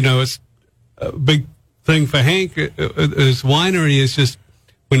 it's a big thing for Hank. His winery is just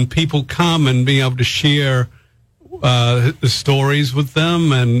when people come and being able to share the stories with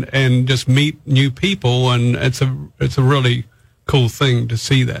them and just meet new people, and it's a really cool thing to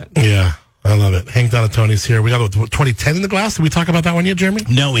see that. Yeah, I love it. Hank Donatoni's here. We got 2010 in the glass. Did we talk about that one yet, Jeremy?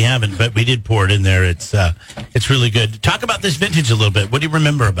 No, we haven't, but we did pour it in there. It's really good. Talk about this vintage a little bit. What do you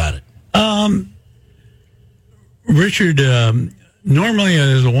remember about it? Richard, normally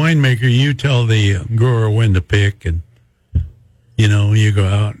as a winemaker, you tell the grower when to pick, and you go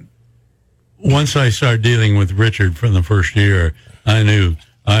out. Once I started dealing with Richard from the first year, I knew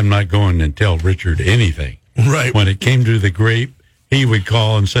I'm not going to tell Richard anything. Right. When it came to the grape, he would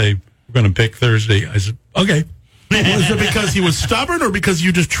call and say, we're going to pick Thursday. I said, okay. Was it because he was stubborn or because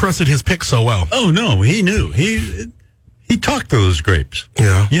you just trusted his pick so well? Oh, no, he knew. He talked to those grapes.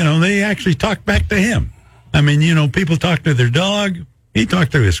 Yeah. They actually talked back to him. I mean, people talk to their dog. He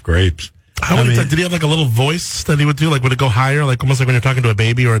talked to his grapes. Did he have like a little voice that he would do? Like, would it go higher? Like almost like when you're talking to a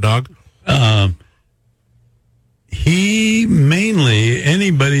baby or a dog? He mainly,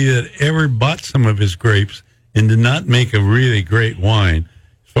 anybody that ever bought some of his grapes and did not make a really great wine,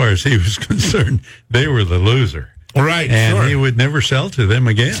 as far as he was concerned, they were the loser. Right, and sure. he would never sell to them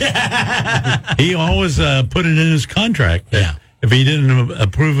again. He always put it in his contract that if he didn't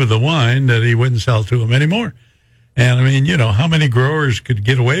approve of the wine, that he wouldn't sell to them anymore. And I mean, how many growers could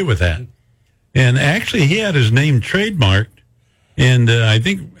get away with that? And actually, he had his name trademarked. And I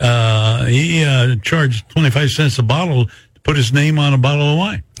think he charged 25 cents a bottle to put his name on a bottle of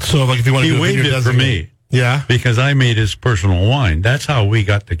wine. So, like, if you want to He do a waived vineyard it for designate- me. Yeah. Because I made his personal wine. That's how we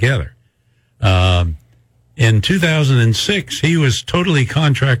got together. In 2006, he was totally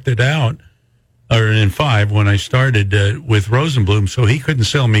contracted out, or in 2005 when I started with Rosenblum, so he couldn't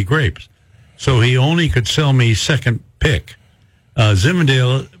sell me grapes. So he only could sell me second pick.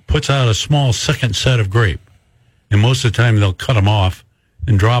 Zinfandel puts out a small second set of grape, and most of the time they'll cut them off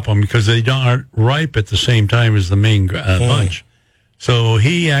and drop them because they aren't ripe at the same time as the main bunch. So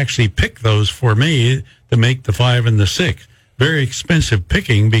he actually picked those for me to make the 5 and the 6. Very expensive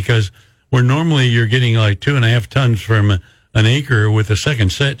picking because where normally you're getting like 2.5 tons from an acre, with a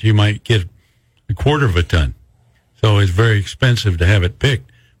second set you might get a quarter of a ton. So it's very expensive to have it picked.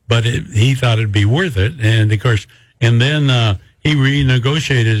 But he thought it'd be worth it, and of course, and then he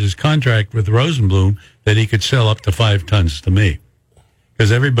renegotiated his contract with Rosenblum that he could sell up to 5 tons to me.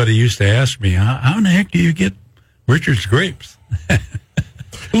 Because everybody used to ask me, how in the heck do you get Richard's grapes?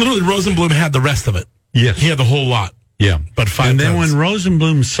 Literally, Rosenblum had the rest of it. Yes. He had the whole lot. Yeah. But 5 And then tons. when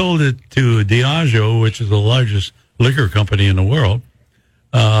Rosenblum sold it to Diageo, which is the largest liquor company in the world,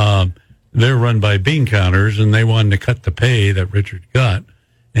 they're run by bean counters, and they wanted to cut the pay that Richard got,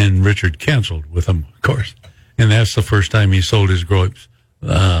 and Richard canceled with them, of course. And that's the first time he sold his grapes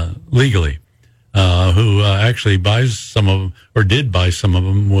legally. Who actually buys some of them, or did buy some of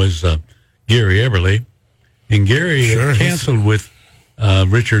them, was Gary Eberle. And Gary Sure, canceled with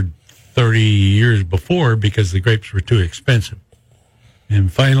Richard 30 years before because the grapes were too expensive.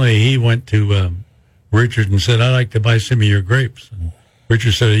 And finally he went to Richard and said, I'd like to buy some of your grapes. And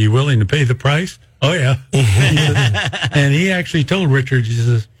Richard said, are you willing to pay the price? Oh, yeah. And he actually told Richard, he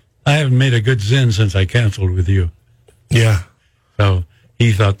says, I haven't made a good Zin since I canceled with you. Yeah. So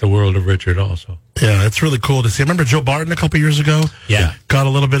he thought the world of Richard also. Yeah, it's really cool to see. I remember Joe Barton a couple years ago. Yeah. Got a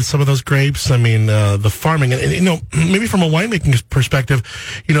little bit of some of those grapes. I mean, the farming, and, you know, maybe from a winemaking perspective,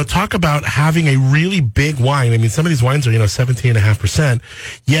 you know, talk about having a really big wine. I mean, some of these wines are, 17.5%,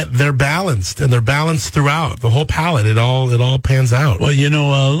 yet they're balanced, and they're balanced throughout the whole palate. It all pans out. Well,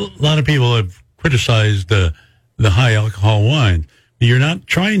 a lot of people have criticized the high alcohol wine. You're not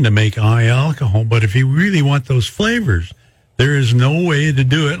trying to make high alcohol, but if you really want those flavors, there is no way to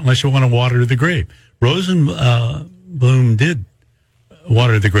do it unless you want to water the grape. Rosenblum did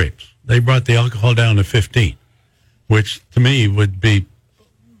water the grapes. They brought the alcohol down to 15, which to me would be,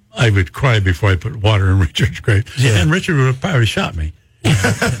 I would cry before I put water in Richard's grapes. Yeah. And Richard would have probably shot me.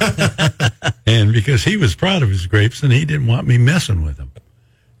 And because he was proud of his grapes and he didn't want me messing with them.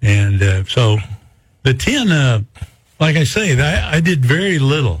 And so the 10, like I say, I did very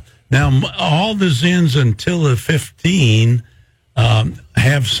little. Now, all the Zins until the 15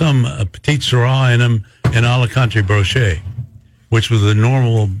 have some Petit Syrah in them and Alicante Brochet, which was a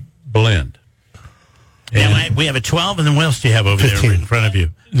normal blend. And we have a 12, and then what else do you have over 15. there in front of you?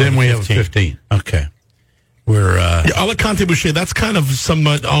 Then we have a 15. Okay. We're Yeah, Alicante Boucher, that's kind of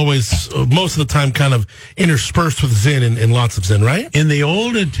somewhat always, most of the time, kind of interspersed with Zin and lots of Zin, right? In the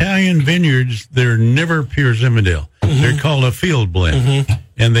old Italian vineyards, they're never pure Zinfandel. Mm-hmm. They're called a field blend.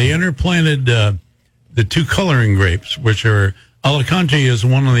 And they interplanted the two coloring grapes, which are, Alicante is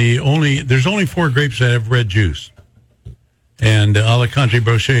one of the only, there's only 4 grapes that have red juice. And Alicante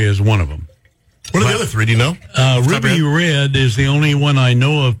Brochet is one of them. What are the other 3, do you know? Ruby Red is the only one I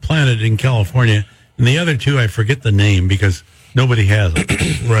know of planted in California. And the other 2, I forget the name because nobody has them.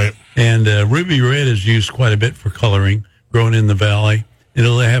 Right. And Ruby Red is used quite a bit for coloring, grown in the valley.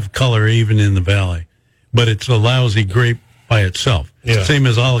 It'll have color even in the valley. But it's a lousy grape by itself. Yeah. Same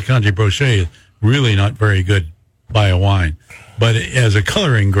as Alicante Brochet, really not very good by a wine. But as a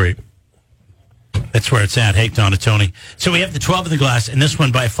coloring grape, That's where it's at. Hey, Donatoni. So we have the 12 in the glass, and this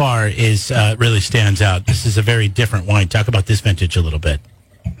one by far is really stands out. This is a very different wine. Talk about this vintage a little bit.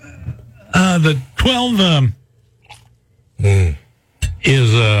 the 12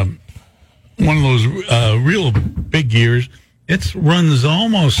 is one of those real big years. It runs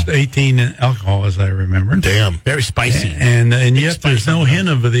almost 18 in alcohol, as I remember. Damn. Very spicy. And yet spice there's no on the hint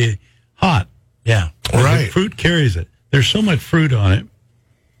of the hot. Yeah. Right. The fruit carries it. There's so much fruit on it.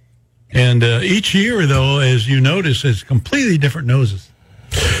 And each year, though, as you notice, it's completely different noses.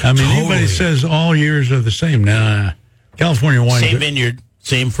 I mean, anybody says all years are the same. Nah, California wine. Same vineyard,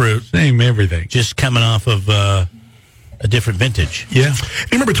 same fruit, Same everything. just coming off of a different vintage. Yeah. You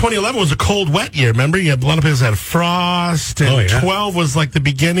remember 2011 was a cold, wet year. Remember, you had a lot of places had frost, and Oh, yeah. 12 was like the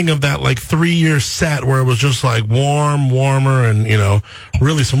beginning of that 3-year set where it was just warmer, and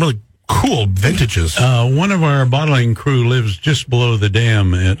really some really cool vintages. One of our bottling crew lives just below the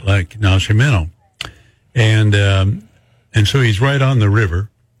dam at Lake Nashimeno. And so he's right on the river.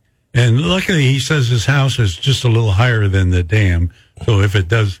 And luckily, he says his house is just a little higher than the dam. So if it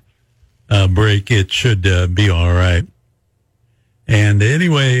does break, it should be all right. And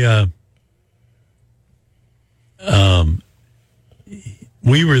anyway,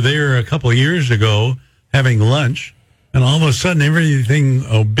 we were there a couple of years ago having lunch. And all of a sudden,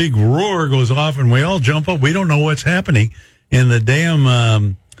 a big roar goes off, and we all jump up. We don't know what's happening. And the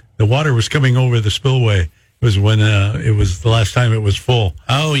dam, the water was coming over the spillway. It was when it was the last time it was full.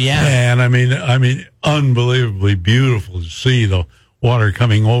 Oh, yeah. And I mean, unbelievably beautiful to see the water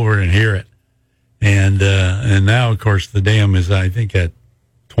coming over and hear it. And now, of course, the dam is, I think, at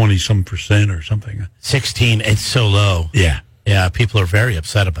 20-some% or something. 16. It's so low. Yeah. Yeah, people are very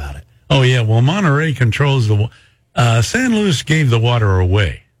upset about it. Oh, yeah. Well, Monterey controls San Luis gave the water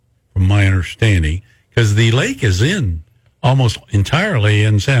away, from my understanding, because the lake is almost entirely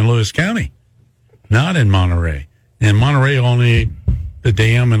in San Luis County, not in Monterey. And Monterey only the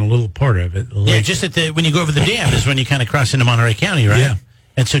dam and a little part of it. Yeah, just when you go over the dam is when you kind of cross into Monterey County, right? Yeah.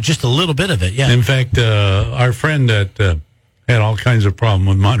 And so just a little bit of it, yeah. In fact, our friend that had all kinds of problem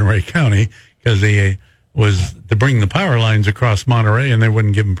with Monterey County because he was to bring the power lines across Monterey and they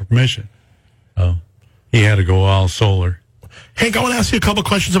wouldn't give him permission. So he had to go all solar. Hank, I want to ask you a couple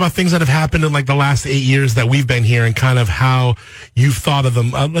questions about things that have happened in like the last 8 years that we've been here and kind of how you've thought of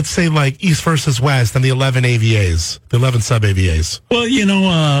them. Let's say like East versus West and the 11 AVAs, the 11 sub-AVAs.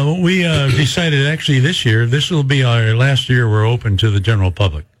 Well, we decided actually this will be our last year we're open to the general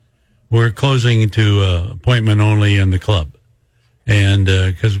public. We're closing to appointment only in the club. And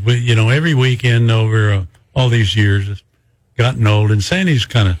because, every weekend over all these years it's gotten old and Sandy's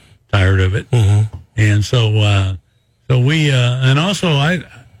kind of tired of it. Mm-hmm. And so we, and also I've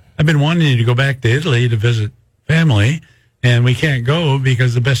been wanting to go back to Italy to visit family, and we can't go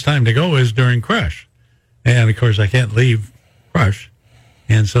because the best time to go is during Crush. And of course I can't leave Crush.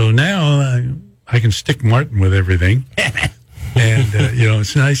 And so now I can stick Martin with everything. And,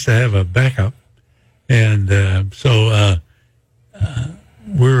 it's nice to have a backup. And so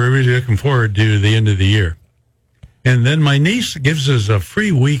we're really looking forward to the end of the year. And then my niece gives us a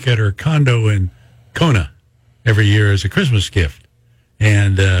free week at her condo in Kona every year as a Christmas gift.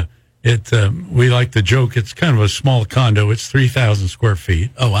 And we like to joke, it's kind of a small condo. It's 3,000 square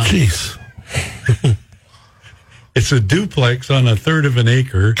feet. Oh, wow. Jeez. It's a duplex on a third of an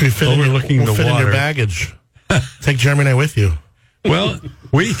acre overlooking the fit water. In your baggage. Take Jeremy and I with you. Well,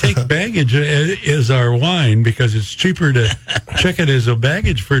 we take baggage as our wine because it's cheaper to check it as a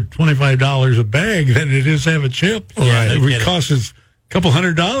baggage for $25 a bag than it is to have a ship. Yeah, It costs us a couple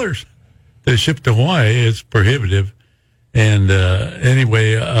 $100 to ship to Hawaii. It's prohibitive. And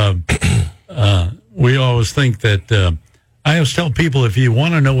anyway, we always think that I always tell people if you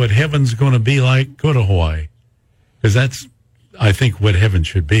want to know what heaven's going to be like, go to Hawaii. Because that's, I think, what heaven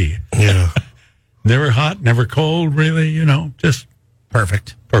should be. Yeah. Never hot, never cold, really, just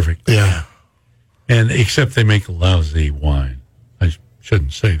Perfect. Yeah. And except they make lousy wine. I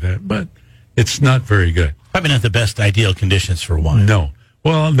shouldn't say that, but it's not very good. Probably not the best ideal conditions for wine. No.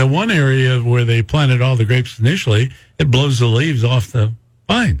 Well, the one area where they planted all the grapes initially, it blows the leaves off the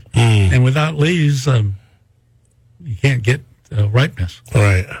vine. And without leaves, you can't get ripeness.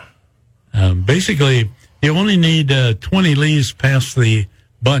 Right. Basically, you only need 20 leaves past the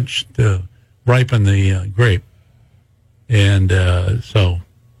bunch to ripen the grape. And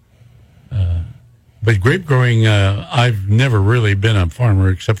but grape growing, I've never really been a farmer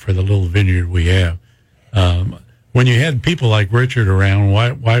except for the little vineyard we have. When you had people like Richard around,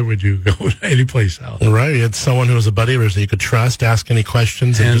 why would you go any place else? Right. You had someone who was a buddy of yours that you could trust, ask any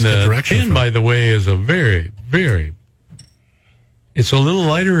questions, and just get direction tin, from. by the way, is a very, very, it's a little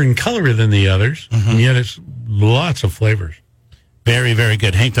lighter in color than the others, and yet it's lots of flavors. Very, very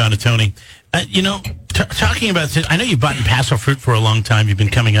good. Hank Donatoni. Talking about this, I know you've bought Paso fruit for a long time. You've been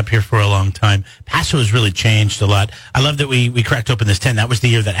coming up here for a long time. Paso has really changed a lot. I love that we cracked open this tent. That was the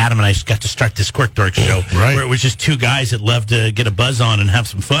year that Adam and I got to start this Quirk Dork show, right, where it was just two guys that loved to get a buzz on and have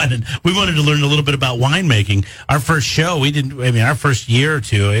some fun. And we wanted to learn a little bit about winemaking. Our first show, our first year or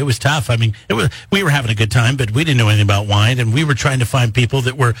two, it was tough. We were having a good time, but we didn't know anything about wine. And we were trying to find people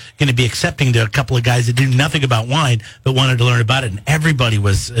that were going to be accepting to a couple of guys that knew nothing about wine, but wanted to learn about it. And everybody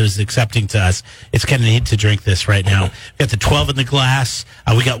was accepting to us. It's kind of neat to drink this right now. We got the 12 in the glass.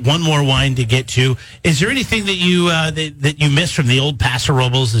 We got one more wine to get to. Is there anything that you that you missed from the old Paso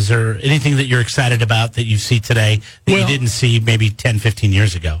Robles? Is there anything that you're excited about that you see today that you didn't see maybe 10, 15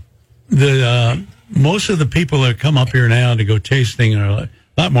 years ago? Most of the people that come up here now to go tasting are a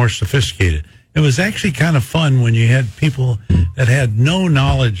lot more sophisticated. It was actually kind of fun when you had people that had no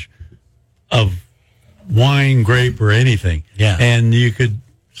knowledge of wine, grape, or anything. Yeah. And you could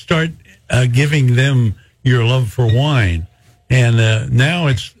start giving them your love for wine. And now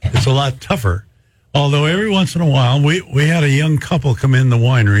it's a lot tougher. Although every once in a while, we had a young couple come in the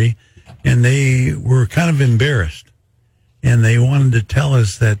winery, and they were kind of embarrassed. And they wanted to tell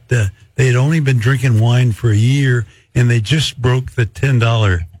us that they had only been drinking wine for a year, and they just broke the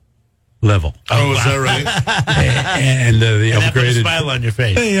 $10 level. Oh, is that right? And they And that put a upgraded. smile on your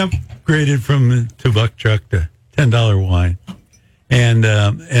face. They upgraded from the $2 truck to $10 wine, and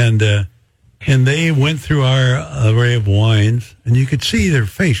they went through our array of wines, and you could see their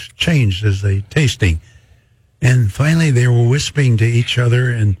face changed as they tasting. And finally, they were whispering to each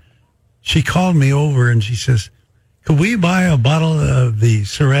other, and she called me over and she says, "Could we buy a bottle of the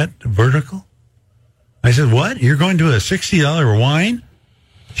Surette Vertical?" I said, "What? You're going to a $60 wine?"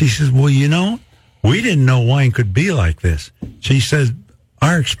 She says, "Well, we didn't know wine could be like this." She says,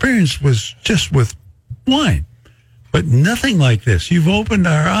 "Our experience was just with wine, but nothing like this. You've opened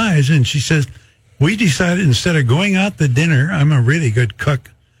our eyes." And she says, "We decided instead of going out to dinner, I'm a really good cook,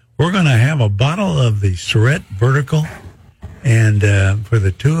 we're going to have a bottle of the Surette Vertical and for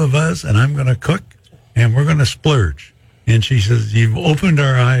the two of us, and I'm going to cook, and we're going to splurge." And she says, "You've opened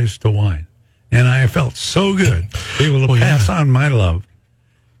our eyes to wine." And I felt so good able to pass on my love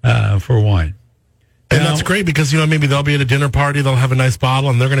for wine. And that's great because, maybe they'll be at a dinner party, they'll have a nice bottle,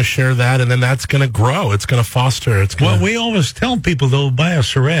 and they're going to share that, and then that's going to grow. It's going to foster. Well, we always tell people they'll buy a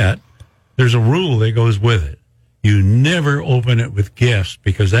Surette. There's a rule that goes with it. You never open it with guests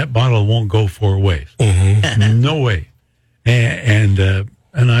because that bottle won't go 4 ways. Mm-hmm. No way. And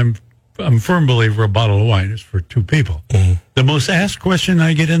I'm a firm believer a bottle of wine is for 2 people. Mm-hmm. The most asked question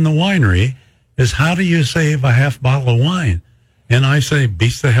I get in the winery is, how do you save a half bottle of wine? And I say,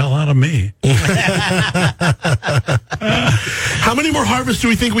 beats the hell out of me. How many more harvests do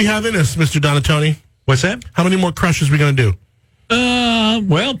we think we have in us, Mr. Donatoni? What's that? How many more crushes are we going to do?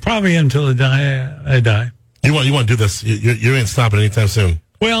 Well, probably until I die. You want to do this? You ain't stopping anytime soon.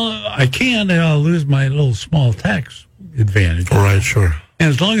 Well, I can't. I'll lose my little small tax advantage. All right, sure. And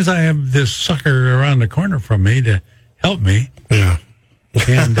as long as I have this sucker around the corner from me to help me. Yeah.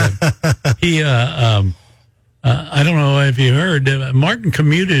 And he, I don't know if you heard, Martin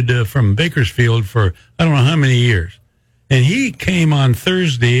commuted from Bakersfield for I don't know how many years. And he came on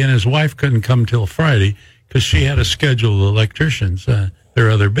Thursday, and his wife couldn't come till Friday because she had to schedule electricians, their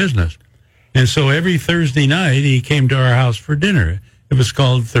other business. And so every Thursday night, he came to our house for dinner. It was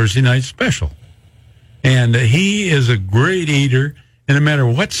called Thursday Night Special. And he is a great eater, and no matter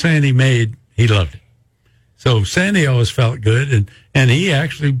what Sandy made, he loved it. So Sandy always felt good, and he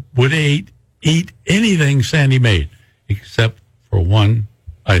actually would eat anything Sandy made, except for one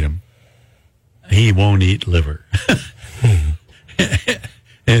item. He won't eat liver.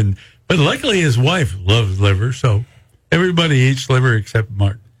 But luckily his wife loves liver, so everybody eats liver except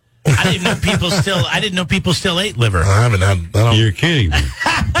Martin. I didn't know people still ate liver. I haven't had. You're kidding me.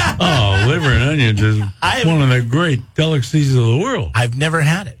 Oh, liver and onions is one of the great delicacies of the world. I've never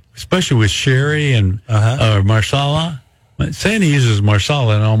had it. Especially with sherry and marsala. Sandy uses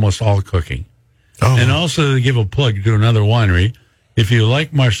marsala in almost all cooking. Oh. And also to give a plug to another winery, if you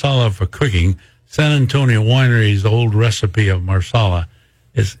like marsala for cooking, San Antonio Winery's old recipe of marsala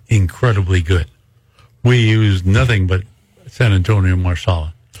is incredibly good. We use nothing but San Antonio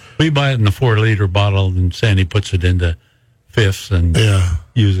marsala. We buy it in a 4-liter bottle, and Sandy puts it into fifths and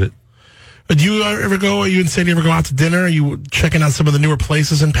use it. Do you and Sandy ever go out to dinner? Are you checking out some of the newer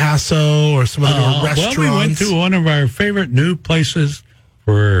places in Paso or some of the newer restaurants? Well, we went to one of our favorite new places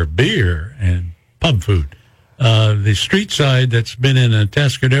for beer and pub food. The street side that's been in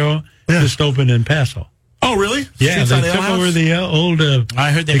Atascadero just opened in Paso. Oh, really? Yeah, they took over the old...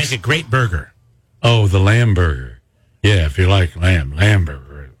 I heard they make a great burger. Oh, the lamb burger. Yeah, if you like lamb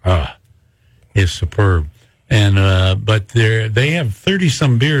burger. It's superb. And but they have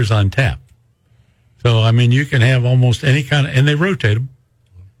 30-some beers on tap. So, I mean, you can have almost any kind of... And they rotate them.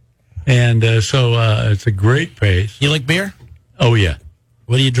 And so it's a great place. You like beer? Oh, yeah.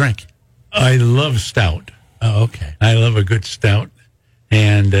 What do you drink? I love stout. Oh, okay. I love a good stout.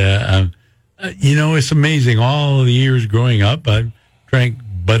 And, it's amazing. All the years growing up, I drank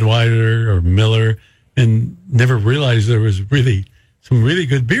Budweiser or Miller and never realized there was really some really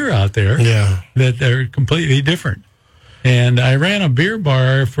good beer out there that are completely different. And I ran a beer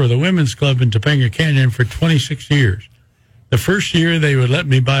bar for the Women's Club in Topanga Canyon for 26 years. The first year, they would let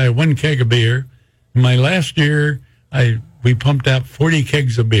me buy 1 keg of beer. My last year, we pumped out 40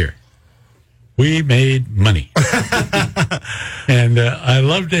 kegs of beer. We made money. And I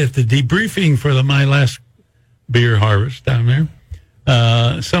loved it. The debriefing for my last beer harvest down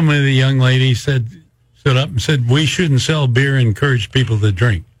there, some of the young ladies stood up and said, we shouldn't sell beer and encourage people to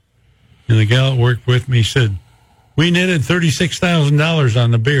drink. and the gal that worked with me said, we netted $36,000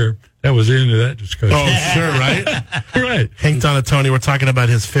 on the beer. That was the end of that discussion. Oh, sure, right? Right. Hank Donatoni, we're talking about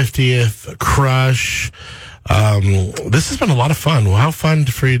his 50th crush. This has been a lot of fun. Well, how fun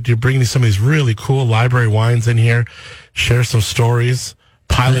for you to bring some of these really cool library wines in here, share some stories.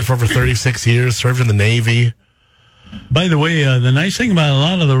 Pilot for over 36 years, served in the Navy. By the way, the nice thing about a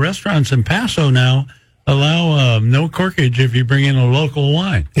lot of the restaurants in Paso now allow no corkage if you bring in a local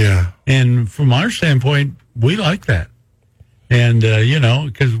wine. Yeah. And from our standpoint, we like that. And,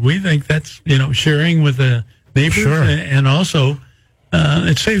 because we think that's, sharing with the neighbors. Sure. And also,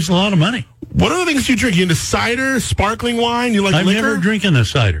 it saves a lot of money. What other things do you drink? You into cider, sparkling wine? You like I've liquor? never drinking a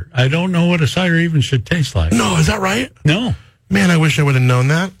cider. I don't know what a cider even should taste like. No, is that right? No. Man, I wish I would have known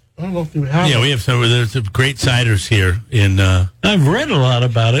that. I don't know if we have. Yeah, we have some. There's some great ciders here in. I've read a lot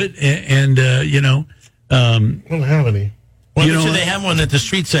about it, and I don't have any. Well, You know, they have one at the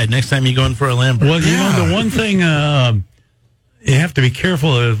street side next time you go in for a Lambert. well, the one thing you have to be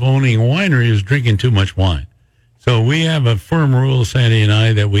careful of owning a winery is drinking too much wine. So we have a firm rule, Sandy and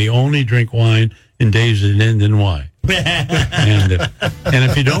I, that we only drink wine in days that end in Y. and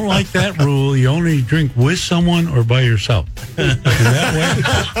if you don't like that rule, you only drink with someone or by yourself. And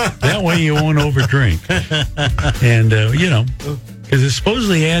that way you won't overdrink. And because it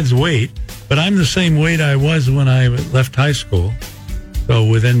supposedly adds weight, but I'm the same weight I was when I left high school, so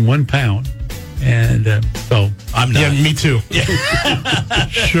within 1 pound. And so I'm not. Yeah, me too.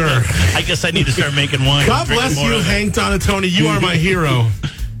 Sure. I guess I need to start making wine. God bless you, Hank Donatoni. You are my hero.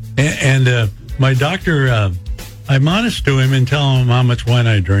 And my doctor, I'm honest to him and tell him how much wine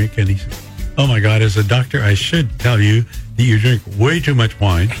I drink. And he said, oh, my God, as a doctor, I should tell you that you drink way too much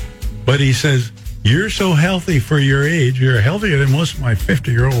wine. But he says, you're so healthy for your age. You're healthier than most of my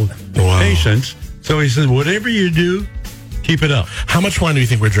 50-year-old patients. So he says, whatever you do, keep it up. How much wine do you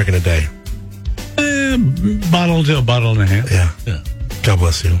think we're drinking a day? Bottle to a bottle and a half. Yeah. God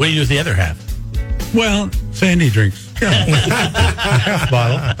bless you. What do you do with the other half? Well, Sandy drinks a half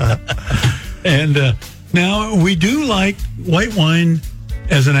bottle. And now we do like white wine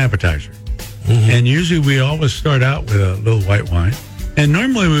as an appetizer. Mm-hmm. And usually we always start out with a little white wine. And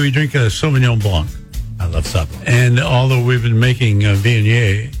normally we drink a Sauvignon Blanc. I love Sauvignon. And although we've been making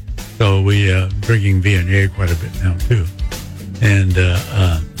Viognier, so we drinking Viognier quite a bit now too. And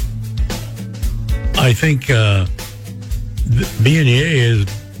I think Viognier has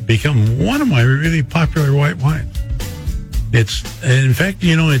become one of my really popular white wines. In fact,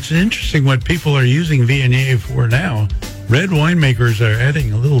 it's interesting what people are using Viognier for now. Red winemakers are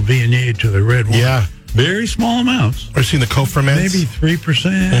adding a little Viognier to the red wine. Yeah. Very small amounts. I've seen the co-ferments. Maybe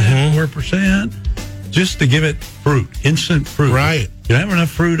 3%, 4%, just to give it fruit, instant fruit. Right. You have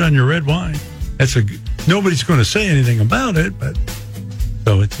enough fruit on your red wine. Nobody's going to say anything about it, but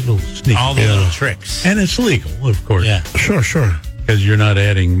so it's a little sneaky. All the little tricks. And it's legal, of course. Yeah. Sure. Because you're not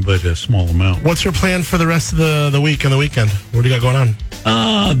adding but a small amount. What's your plan for the rest of the week and the weekend? What do you got going on?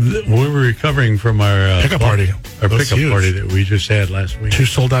 We were recovering from our Pickup party. Our That was pickup huge. party that we just had last week. 2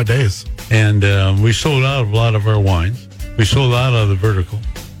 sold-out days. And we sold out of a lot of our wines. We sold out of the vertical.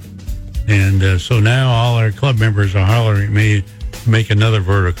 And so now all our club members are hollering at me to make another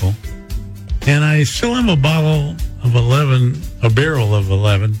vertical. And I still have a barrel of 11.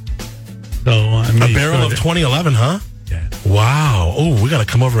 So I may A barrel try of to- 2011, huh? Yeah. Wow. Oh, we got to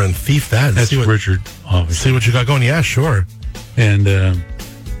come over and thief that. And That's see what, Richard, obviously. see what you got going. Yeah, sure. And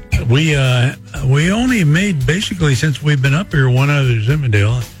we only made, basically, since we've been up here, one other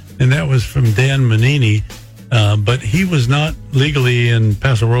Zimmerdale, and that was from Dan Manini. But he was not legally in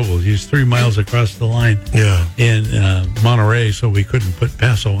Paso Robles. He was 3 miles across the line Yeah. in Monterey, so we couldn't put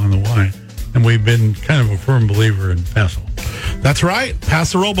Paso on the wine. And we've been kind of a firm believer in Paso. That's right.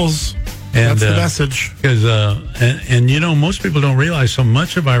 Paso Robles. And, That's the message. Because, most people don't realize so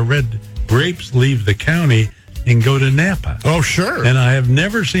much of our red grapes leave the county and go to Napa. Oh, sure. And I have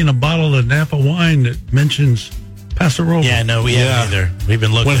never seen a bottle of Napa wine that mentions Paso Robles. Yeah, no, we haven't either. We've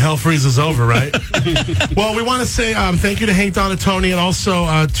been looking. When hell freezes over, right? Well, we want to say thank you to Hank Donatoni and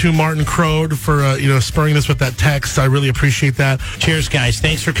also to Martin Crode for spurring this with that text. I really appreciate that. Cheers, guys.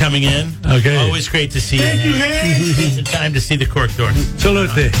 Thanks for coming in. Okay. Always great to see you. Thank you, Hank. Take the time to see the cork door. Salute.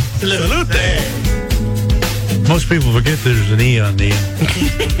 Most people forget there's an E on the end.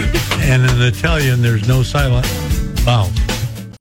 And in Italian, there's no silent vowels.